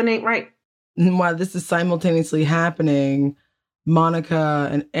knows something ain't right. And while this is simultaneously happening, Monica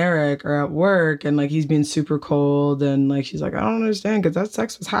and Eric are at work, and like he's being super cold, and like she's like, I don't understand because that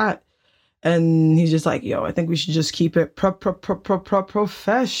sex was hot. And he's just like, yo, I think we should just keep it professional.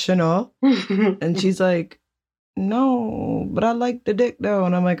 And she's like, no, but I like the dick though.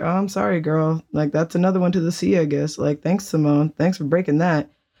 And I'm like, oh, I'm sorry, girl. Like, that's another one to the sea, I guess. Like, thanks, Simone. Thanks for breaking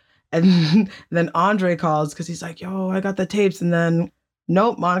that. And then Andre calls because he's like, yo, I got the tapes. And then,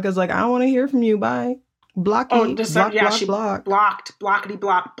 nope, Monica's like, I don't want to hear from you. Bye. Blocked.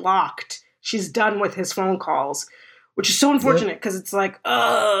 She's done with his phone calls. Which is so unfortunate because it's like,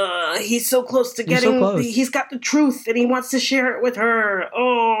 he's so close to getting, he's got the truth and he wants to share it with her.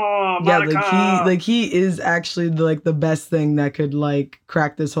 Oh, Monica. Yeah, he is actually the best thing that could like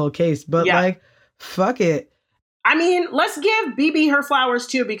crack this whole case. But like, fuck it. I mean, let's give BB her flowers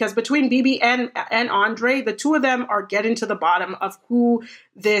too, because between BB and Andre, the two of them are getting to the bottom of who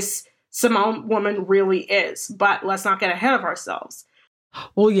this Simone woman really is. But let's not get ahead of ourselves.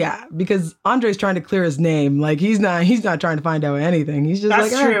 Well, yeah, because Andre's trying to clear his name. Like he's not trying to find out anything. He's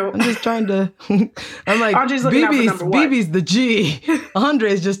just true. I'm just trying to. I'm like, BB's the G.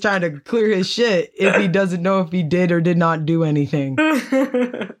 Andre's just trying to clear his shit if he doesn't know if he did or did not do anything.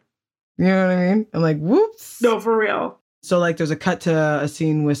 You know what I mean? I'm like, whoops. No, for real. So like, there's a cut to a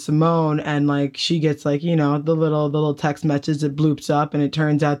scene with Simone, and like she gets like, you know, the little text message that bloops up, and it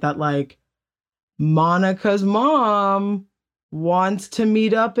turns out that like Monica's mom wants to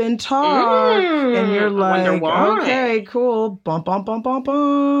meet up and talk. And you're like, okay, cool. Bum, bum, bum, bum,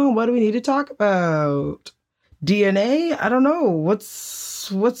 bum. What do we need to talk about? DNA? I don't know. What's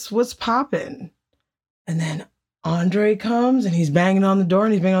popping? And then Andre comes and he's banging on the door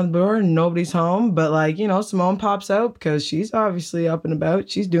and nobody's home. But like, you know, Simone pops out because she's obviously up and about.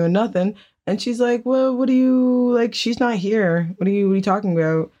 She's doing nothing. And she's like, well, what do you, like, she's not here. What are you talking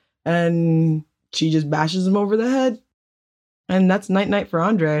about? And she just bashes him over the head. And that's night for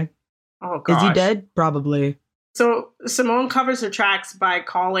Andre. Oh, gosh. Is he dead? Probably. So Simone covers her tracks by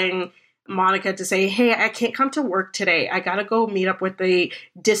calling Monica to say, hey, I can't come to work today. I got to go meet up with a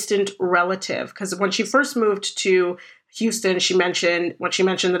distant relative. Because when she first moved to Houston, she mentioned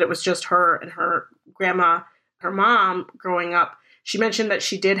that it was just her and her grandma, her mom growing up, she mentioned that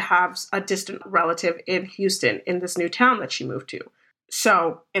she did have a distant relative in Houston in this new town that she moved to.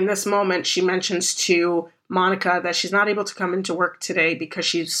 So in this moment, she mentions to Monica that she's not able to come into work today because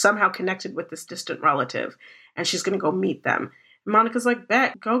she's somehow connected with this distant relative and she's going to go meet them. And Monica's like,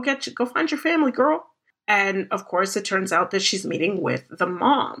 bet, go find your family, girl. And of course, it turns out that she's meeting with the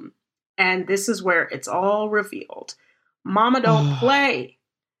mom. And this is where it's all revealed. Mama don't play.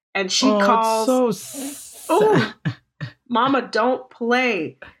 And she calls. Mama don't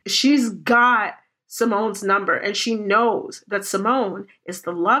play. She's got Simone's number, and she knows that Simone is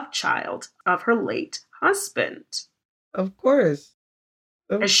the love child of her late husband. Of course.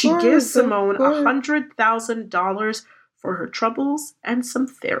 And she gives Simone $100,000 for her troubles and some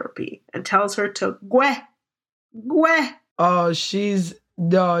therapy and tells her to gue. Oh, she's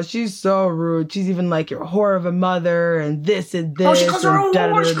so rude. She's even like, you're a whore of a mother and this and this. Oh, she calls her a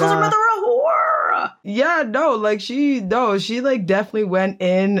whore. She calls her mother a whore. Yeah, she like definitely went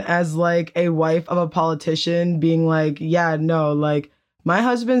in as like a wife of a politician being like, yeah, no, like my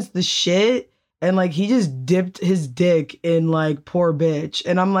husband's the shit and like he just dipped his dick in like poor bitch.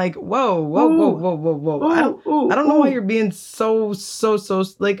 And I'm like, whoa. I don't know why you're being so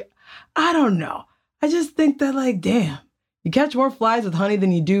like, I don't know. I just think that like, damn, you catch more flies with honey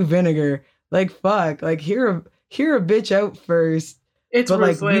than you do vinegar. Like, fuck, like hear a bitch out first. It's but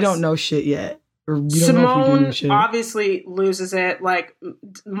ruthless. Like we don't know shit yet. Or we don't Simone know if we do know shit. Obviously loses it. Like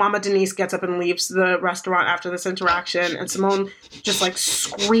Mama Denise gets up and leaves the restaurant after this interaction, and Simone just like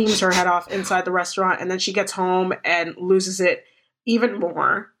screams her head off inside the restaurant, and then she gets home and loses it even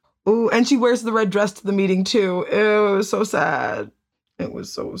more. Ooh, and she wears the red dress to the meeting too. It was so sad. It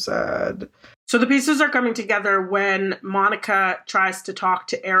was so sad. So the pieces are coming together when Monica tries to talk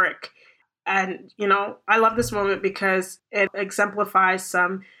to Eric. And, you know, I love this moment because it exemplifies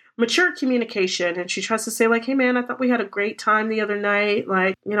some mature communication. And she tries to say, like, hey, man, I thought we had a great time the other night.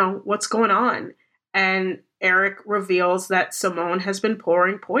 Like, you know, what's going on? And Eric reveals that Simone has been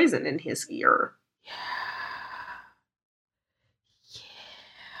pouring poison in his ear.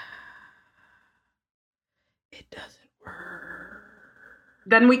 It doesn't work.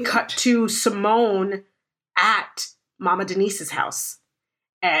 Then we cut to Simone at Mama Denise's house.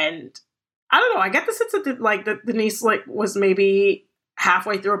 And I don't know, I get the sense that Denise like was maybe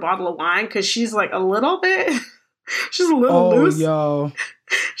halfway through a bottle of wine because she's like a little bit, she's a little loose. Yo.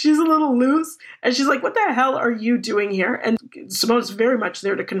 She's a little loose. And she's like, what the hell are you doing here? And Simone's very much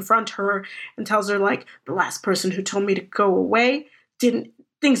there to confront her and tells her like, the last person who told me to go away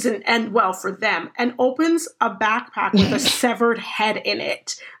things didn't end well for them, and opens a backpack with a severed head in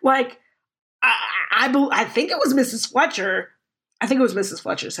it. Like, I think it was Mrs. Fletcher. I think it was Mrs.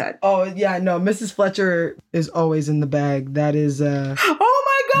 Fletcher's head. Oh, yeah, no. Mrs. Fletcher is always in the bag. That is... oh,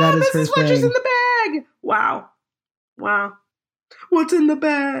 my God. Mrs. Fletcher's in the bag. Wow. What's in the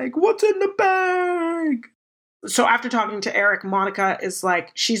bag? What's in the bag? So after talking to Eric, Monica is like,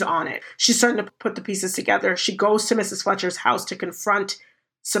 she's on it. She's starting to put the pieces together. She goes to Mrs. Fletcher's house to confront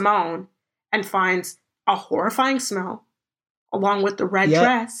Simone and finds a horrifying smell along with the red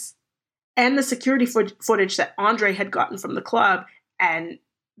dress and the security footage that Andre had gotten from the club and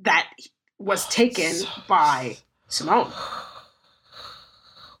that was taken by Simone.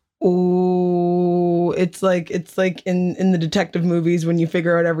 Oh, it's like in the detective movies when you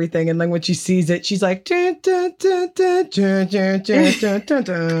figure out everything and then when she sees it, she's like all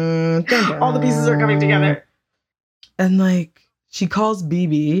the pieces are coming together. And like she calls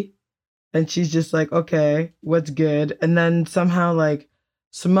BB and she's just like, okay, what's good? And then somehow like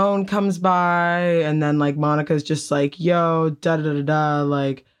Simone comes by and then like Monica's just like, yo,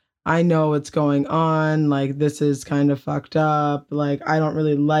 like, I know what's going on. Like, this is kind of fucked up. Like, I don't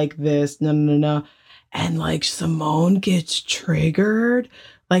really like this. No. And like Simone gets triggered.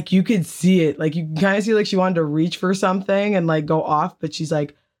 Like you could see it. Like you can kind of see like she wanted to reach for something and like go off, but she's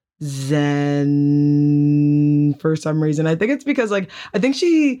like zen for some reason. I think it's because like, I think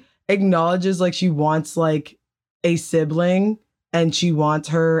she acknowledges like she wants like a sibling and she wants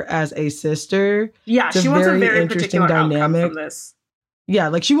her as a sister. Yeah, she wants a very interesting dynamic from this. Yeah,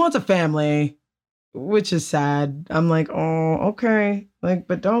 like she wants a family, which is sad. I'm like, oh, okay. Like,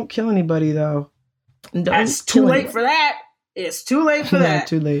 but don't kill anybody though. It's too late for that. It's too late for that.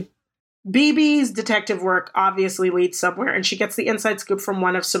 Too late. BB's detective work obviously leads somewhere, and she gets the inside scoop from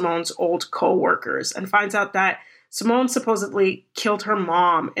one of Simone's old co-workers and finds out that Simone supposedly killed her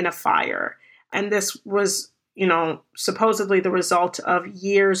mom in a fire. And this was, you know, supposedly the result of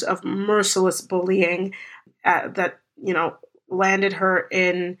years of merciless bullying that, you know, landed her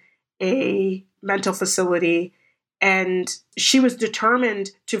in a mental facility. And she was determined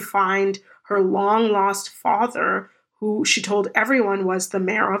to find her long-lost father, who she told everyone was the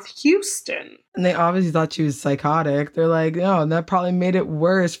mayor of Houston. And they obviously thought she was psychotic. They're like, oh, that probably made it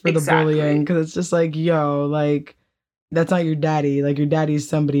worse for the bullying. Because it's just like, yo, like, that's not your daddy. Like, your daddy's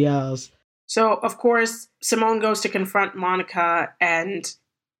somebody else. So, of course, Simone goes to confront Monica and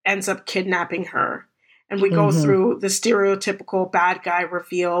ends up kidnapping her. And we go through the stereotypical bad guy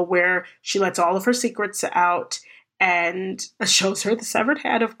reveal where she lets all of her secrets out and shows her the severed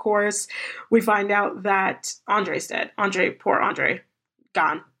head, of course. We find out that Andre's dead. Poor Andre,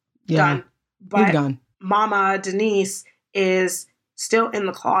 gone. Yeah, done. But he's gone. Mama Denise is still in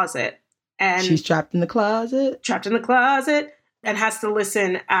the closet. And she's trapped in the closet? Trapped in the closet and has to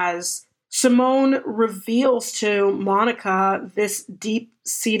listen as Simone reveals to Monica this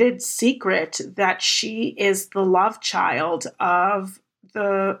deep-seated secret that she is the love child of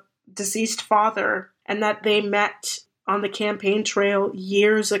the deceased father and that they met on the campaign trail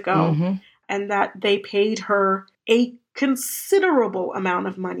years ago and that they paid her a considerable amount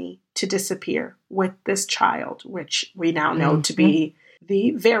of money to disappear with this child, which we now know to be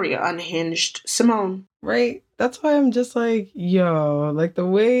the very unhinged Simone. Right? That's why I'm just like, yo, like the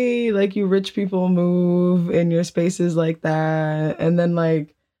way like you rich people move in your spaces like that. And then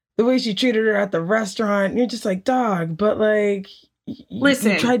like the way she treated her at the restaurant. And you're just like, dog, but like,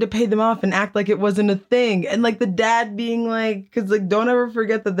 Listen. you tried to pay them off and act like it wasn't a thing. And like the dad being like, because like, don't ever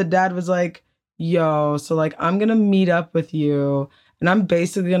forget that the dad was like, yo, so like, I'm going to meet up with you. And I'm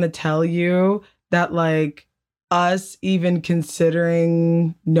basically going to tell you that like, us even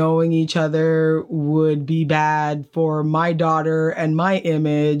considering knowing each other would be bad for my daughter and my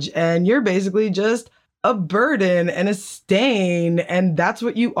image. And you're basically just a burden and a stain. And that's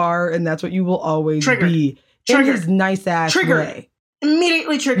what you are. And that's what you will always be. In his nice ass way.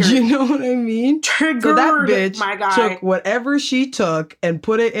 Immediately triggered. You know what I mean? Triggered, so that bitch my guy. took whatever she took and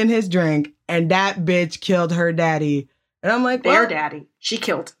put it in his drink. And that bitch killed her daddy. And I'm like, their daddy. She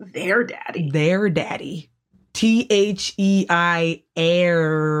killed their daddy. Their daddy. THEI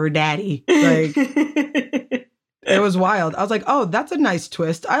air daddy. Like it was wild. I was like, oh, that's a nice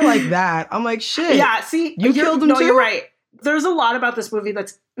twist. I like that. I'm like, shit. Yeah, see, you killed him too? You're right. There's a lot about this movie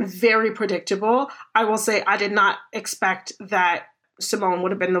that's very predictable. I will say I did not expect that Simone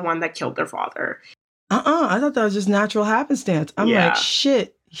would have been the one that killed their father. I thought that was just natural happenstance. I'm like,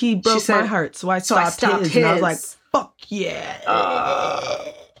 shit, he broke my heart, so I stopped his. And I was like, fuck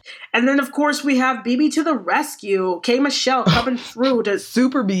yeah. And then, of course, we have BB to the rescue. K. Michelle coming through to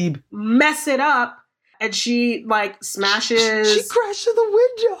super Beeb mess it up. And she, like, smashes... She crashed through the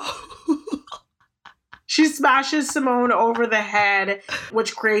window. She smashes Simone over the head,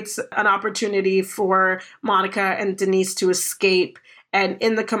 which creates an opportunity for Monica and Denise to escape. And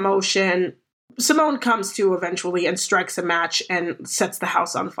in the commotion, Simone comes to eventually and strikes a match and sets the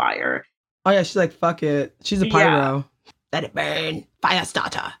house on fire. Oh, yeah, she's like, fuck it. She's a pyro. Yeah. Let it burn. Fire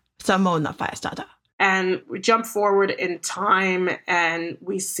starter. Simone, the fire starter. And we jump forward in time and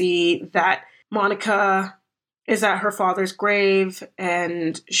we see that Monica is at her father's grave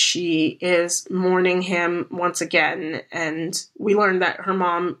and she is mourning him once again. And we learn that her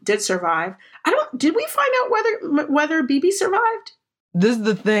mom did survive. Did we find out whether BB survived? This is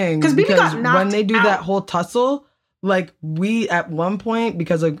the thing. Because when they do that whole tussle, like we at one point,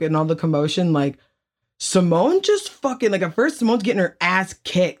 because like in all the commotion, like Simone just fucking, like at first Simone's getting her ass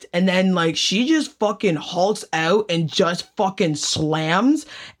kicked and then like she just fucking hulks out and just fucking slams.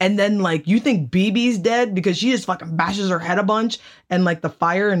 And then like you think BB's dead because she just fucking bashes her head a bunch and like the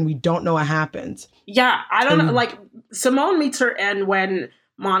fire and we don't know what happens. Yeah, I don't know. Like Simone meets her end when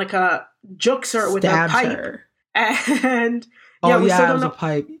Monica jukes her with a pipe. Her. And yeah, we still don't know. A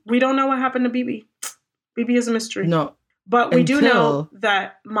pipe. We don't know what happened to BB. BB is a mystery. No. But we do know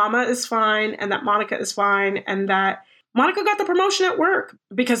that Mama is fine and that Monica is fine and that Monica got the promotion at work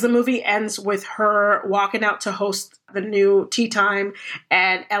because the movie ends with her walking out to host the new tea time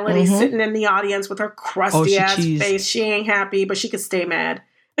and Elodie's sitting in the audience with her crusty ass face. She ain't happy, but she could stay mad.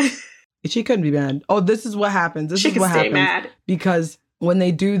 She couldn't be mad. Oh, this is what happens. She could stay mad. Because when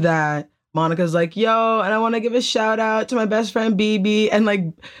they do that, Monica's like, yo, and I want to give a shout out to my best friend BB. And like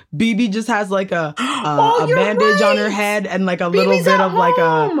BB just has like a bandage on her head and like a little bit of like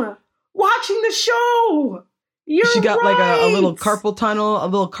a watching the show. She got like a little carpal tunnel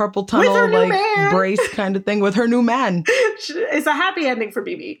like brace kind of thing with her new man. It's a happy ending for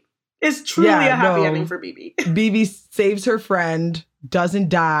BB. It's truly a happy ending for BB. BB saves her friend, doesn't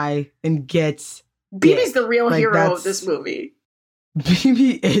die, and gets BB's the real hero of this movie.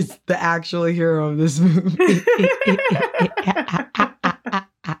 BB is the actual hero of this movie.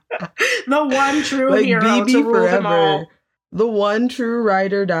 The one true hero BB to rule forever. Them all. The one true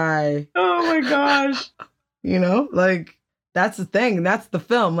ride or die. Oh my gosh. You know, like that's the thing. That's the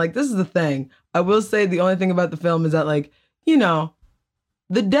film. Like this is the thing. I will say the only thing about the film is that like, you know,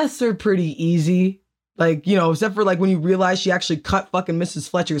 the deaths are pretty easy. Like, you know, except for like when you realize she actually cut fucking Mrs.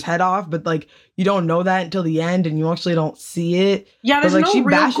 Fletcher's head off, but like you don't know that until the end and you actually don't see it. Yeah, there's but, like, no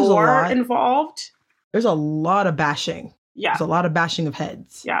real gore involved. There's a lot of bashing. Yeah. There's a lot of bashing of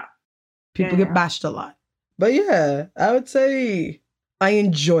heads. Yeah. People get bashed a lot. But yeah, I would say I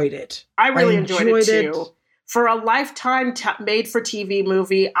enjoyed it. I really enjoyed it too. For a Lifetime made for TV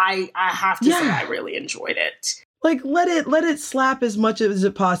movie, I have to say I really enjoyed it. Like let it slap as much as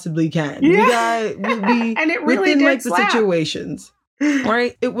it possibly can. Yeah. We and it really within did like slap. The situations.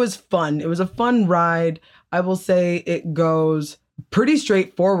 Right? It was fun. It was a fun ride. I will say it goes pretty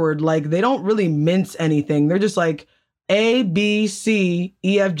straightforward. Like they don't really mince anything. They're just like A, B, C,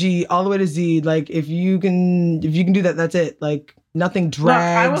 E, F, G, all the way to Z. Like if you can do that, that's it. Like nothing drags.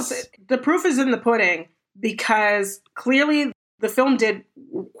 Look, I will say the proof is in the pudding because clearly the film did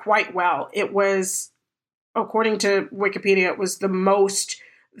quite well. It was according to Wikipedia, it was the most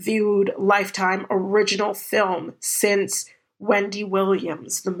viewed Lifetime original film since Wendy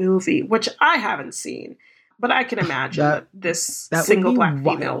Williams, the movie, which I haven't seen. But I can imagine that this single black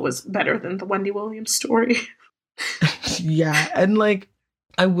female was better than the Wendy Williams story. Yeah. And like,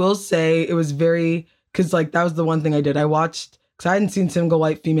 I will say it was very, because like that was the one thing I did. I watched, because I hadn't seen Single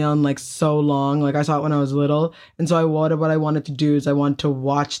White Female in like so long. Like I saw it when I was little. And so what I wanted to do is I wanted to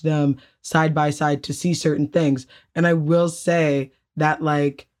watch them side by side to see certain things. And I will say that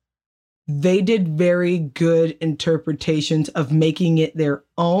like they did very good interpretations of making it their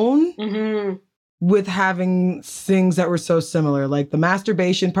own. Mm-hmm. With having things that were so similar. Like the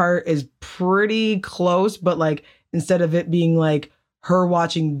masturbation part is pretty close, but like instead of it being like her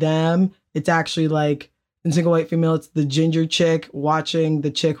watching them, it's actually like in Single White Female, it's the ginger chick watching the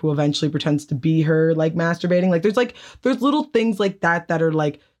chick who eventually pretends to be her, like masturbating. Like there's little things like that are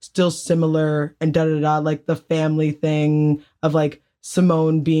like still similar and da-da-da, like the family thing of like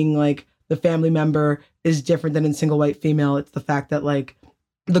Simone being like the family member is different than in Single White Female. It's the fact that like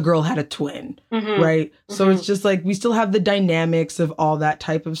the girl had a twin, right? Mm-hmm. So it's just like we still have the dynamics of all that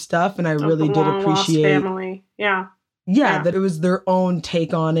type of stuff, and I really did appreciate family. Yeah, that it was their own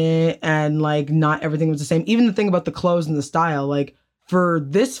take on it, and like not everything was the same. Even the thing about the clothes and the style, like for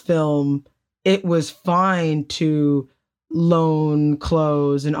this film, it was fine to loan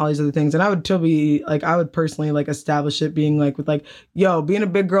clothes and all these other things. And I would personally like establish it being like with like, yo, being a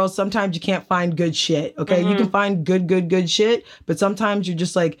big girl, sometimes you can't find good shit. Okay. Mm-hmm. You can find good shit, but sometimes you're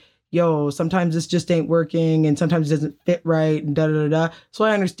just like, yo, sometimes this just ain't working and sometimes it doesn't fit right and da-da-da-da. So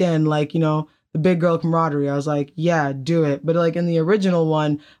I understand like, you know, the big girl camaraderie. I was like, yeah, do it. But like in the original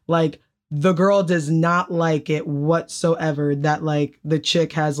one, like the girl does not like it whatsoever that like the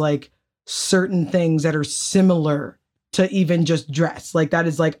chick has like certain things that are similar to even just dress. Like that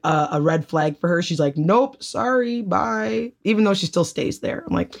is like a red flag for her. She's like, nope, sorry, bye. Even though she still stays there.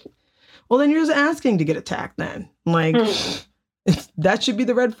 I'm like, well, then you're just asking to get attacked then. I'm like, that should be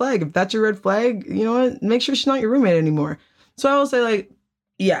the red flag. If that's your red flag, you know what? Make sure she's not your roommate anymore. So I will say like,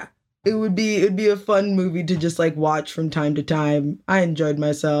 yeah, it'd be a fun movie to just like watch from time to time. I enjoyed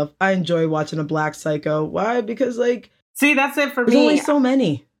myself. I enjoy watching a Black Psycho. Why? Because like, see, that's it for me. There's only so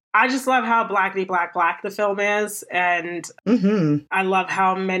many. I just love how blackity black the film is. And I love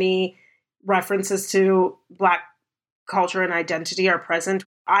how many references to Black culture and identity are present.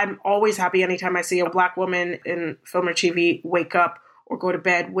 I'm always happy anytime I see a Black woman in film or TV wake up or go to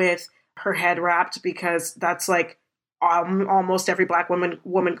bed with her head wrapped, because that's like almost every Black woman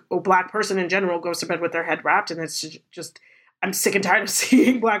or Black person in general goes to bed with their head wrapped. And it's just, I'm sick and tired of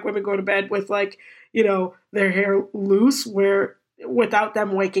seeing Black women go to bed with like, you know, their hair loose without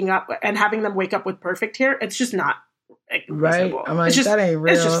them waking up and having them wake up with perfect hair. It's just not right. I'm like, that ain't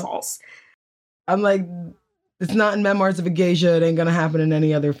real. It's just false. I'm like, it's not in Memoirs of a Geisha. It ain't gonna happen in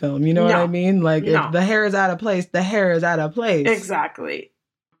any other film. You know what I mean? Like, if the hair is out of place, the hair is out of place. Exactly.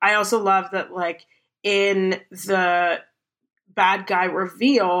 I also love that, like, in the bad guy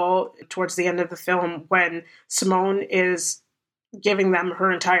reveal towards the end of the film, when Simone is giving them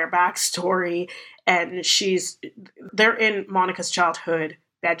her entire backstory, and they're in Monica's childhood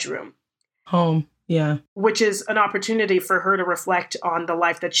bedroom. Home, yeah. Which is an opportunity for her to reflect on the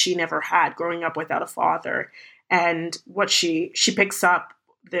life that she never had growing up without a father. And what she picks up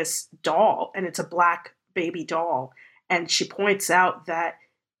this doll, and it's a Black baby doll. And she points out that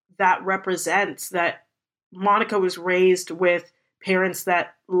represents that Monica was raised with parents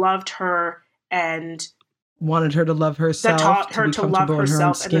that loved her and wanted her to love herself. That taught her to love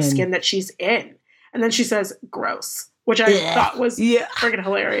herself and the skin that she's in. And then she says, gross, which I thought was freaking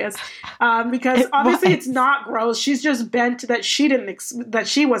hilarious. Because obviously it's not gross. She's just bent that she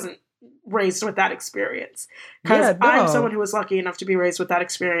wasn't raised with that experience. Because I'm someone who was lucky enough to be raised with that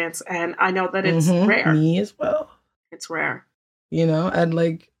experience. And I know that it's rare. Me as well. It's rare. You know, and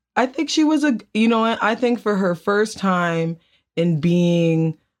like, I think she was I think for her first time in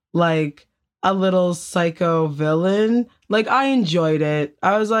being like a little psycho villain, like I enjoyed it.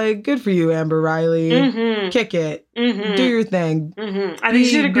 I was like, good for you, Amber Riley. Kick it. Do your thing. I think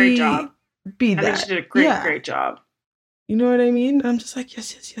she did a great job. I think she did a great job. You know what I mean? I'm just like,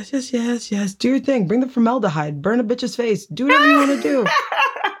 yes. Do your thing. Bring the formaldehyde. Burn a bitch's face. Do whatever you want to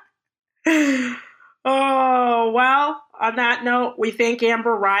do. Oh, well, on that note, we thank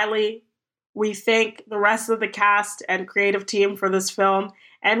Amber Riley. We thank the rest of the cast and creative team for this film.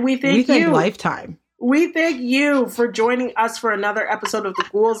 And we thank you. Lifetime. We thank you for joining us for another episode of the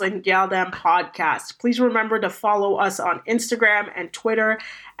Ghouls and Galdem podcast. Please remember to follow us on Instagram and Twitter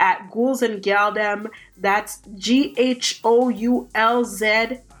at Ghouls and Galdem. That's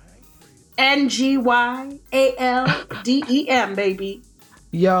GHOULZNGALDEM. NGYALDEM, baby.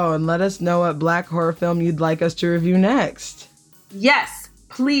 Yo, and let us know what Black horror film you'd like us to review next. Yes,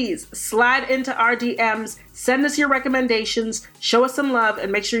 please slide into our DMs, send us your recommendations, show us some love,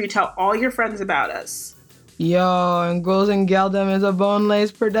 and make sure you tell all your friends about us. Yo, and Ghouls and Galdem is a Bone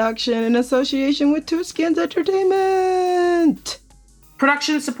Lace production in association with Two Skins Entertainment.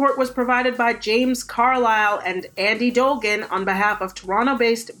 Production support was provided by James Carlisle and Andy Dolgan on behalf of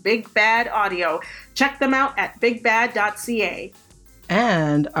Toronto-based Big Bad Audio. Check them out at bigbad.ca.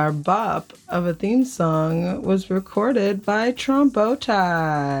 And our bop of a theme song was recorded by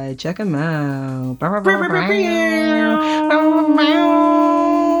Trombotai. Check him out.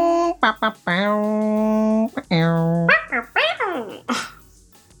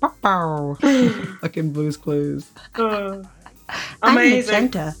 Fucking Blue's Clues. Amazing. I'm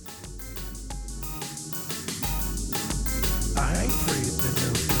Magenta.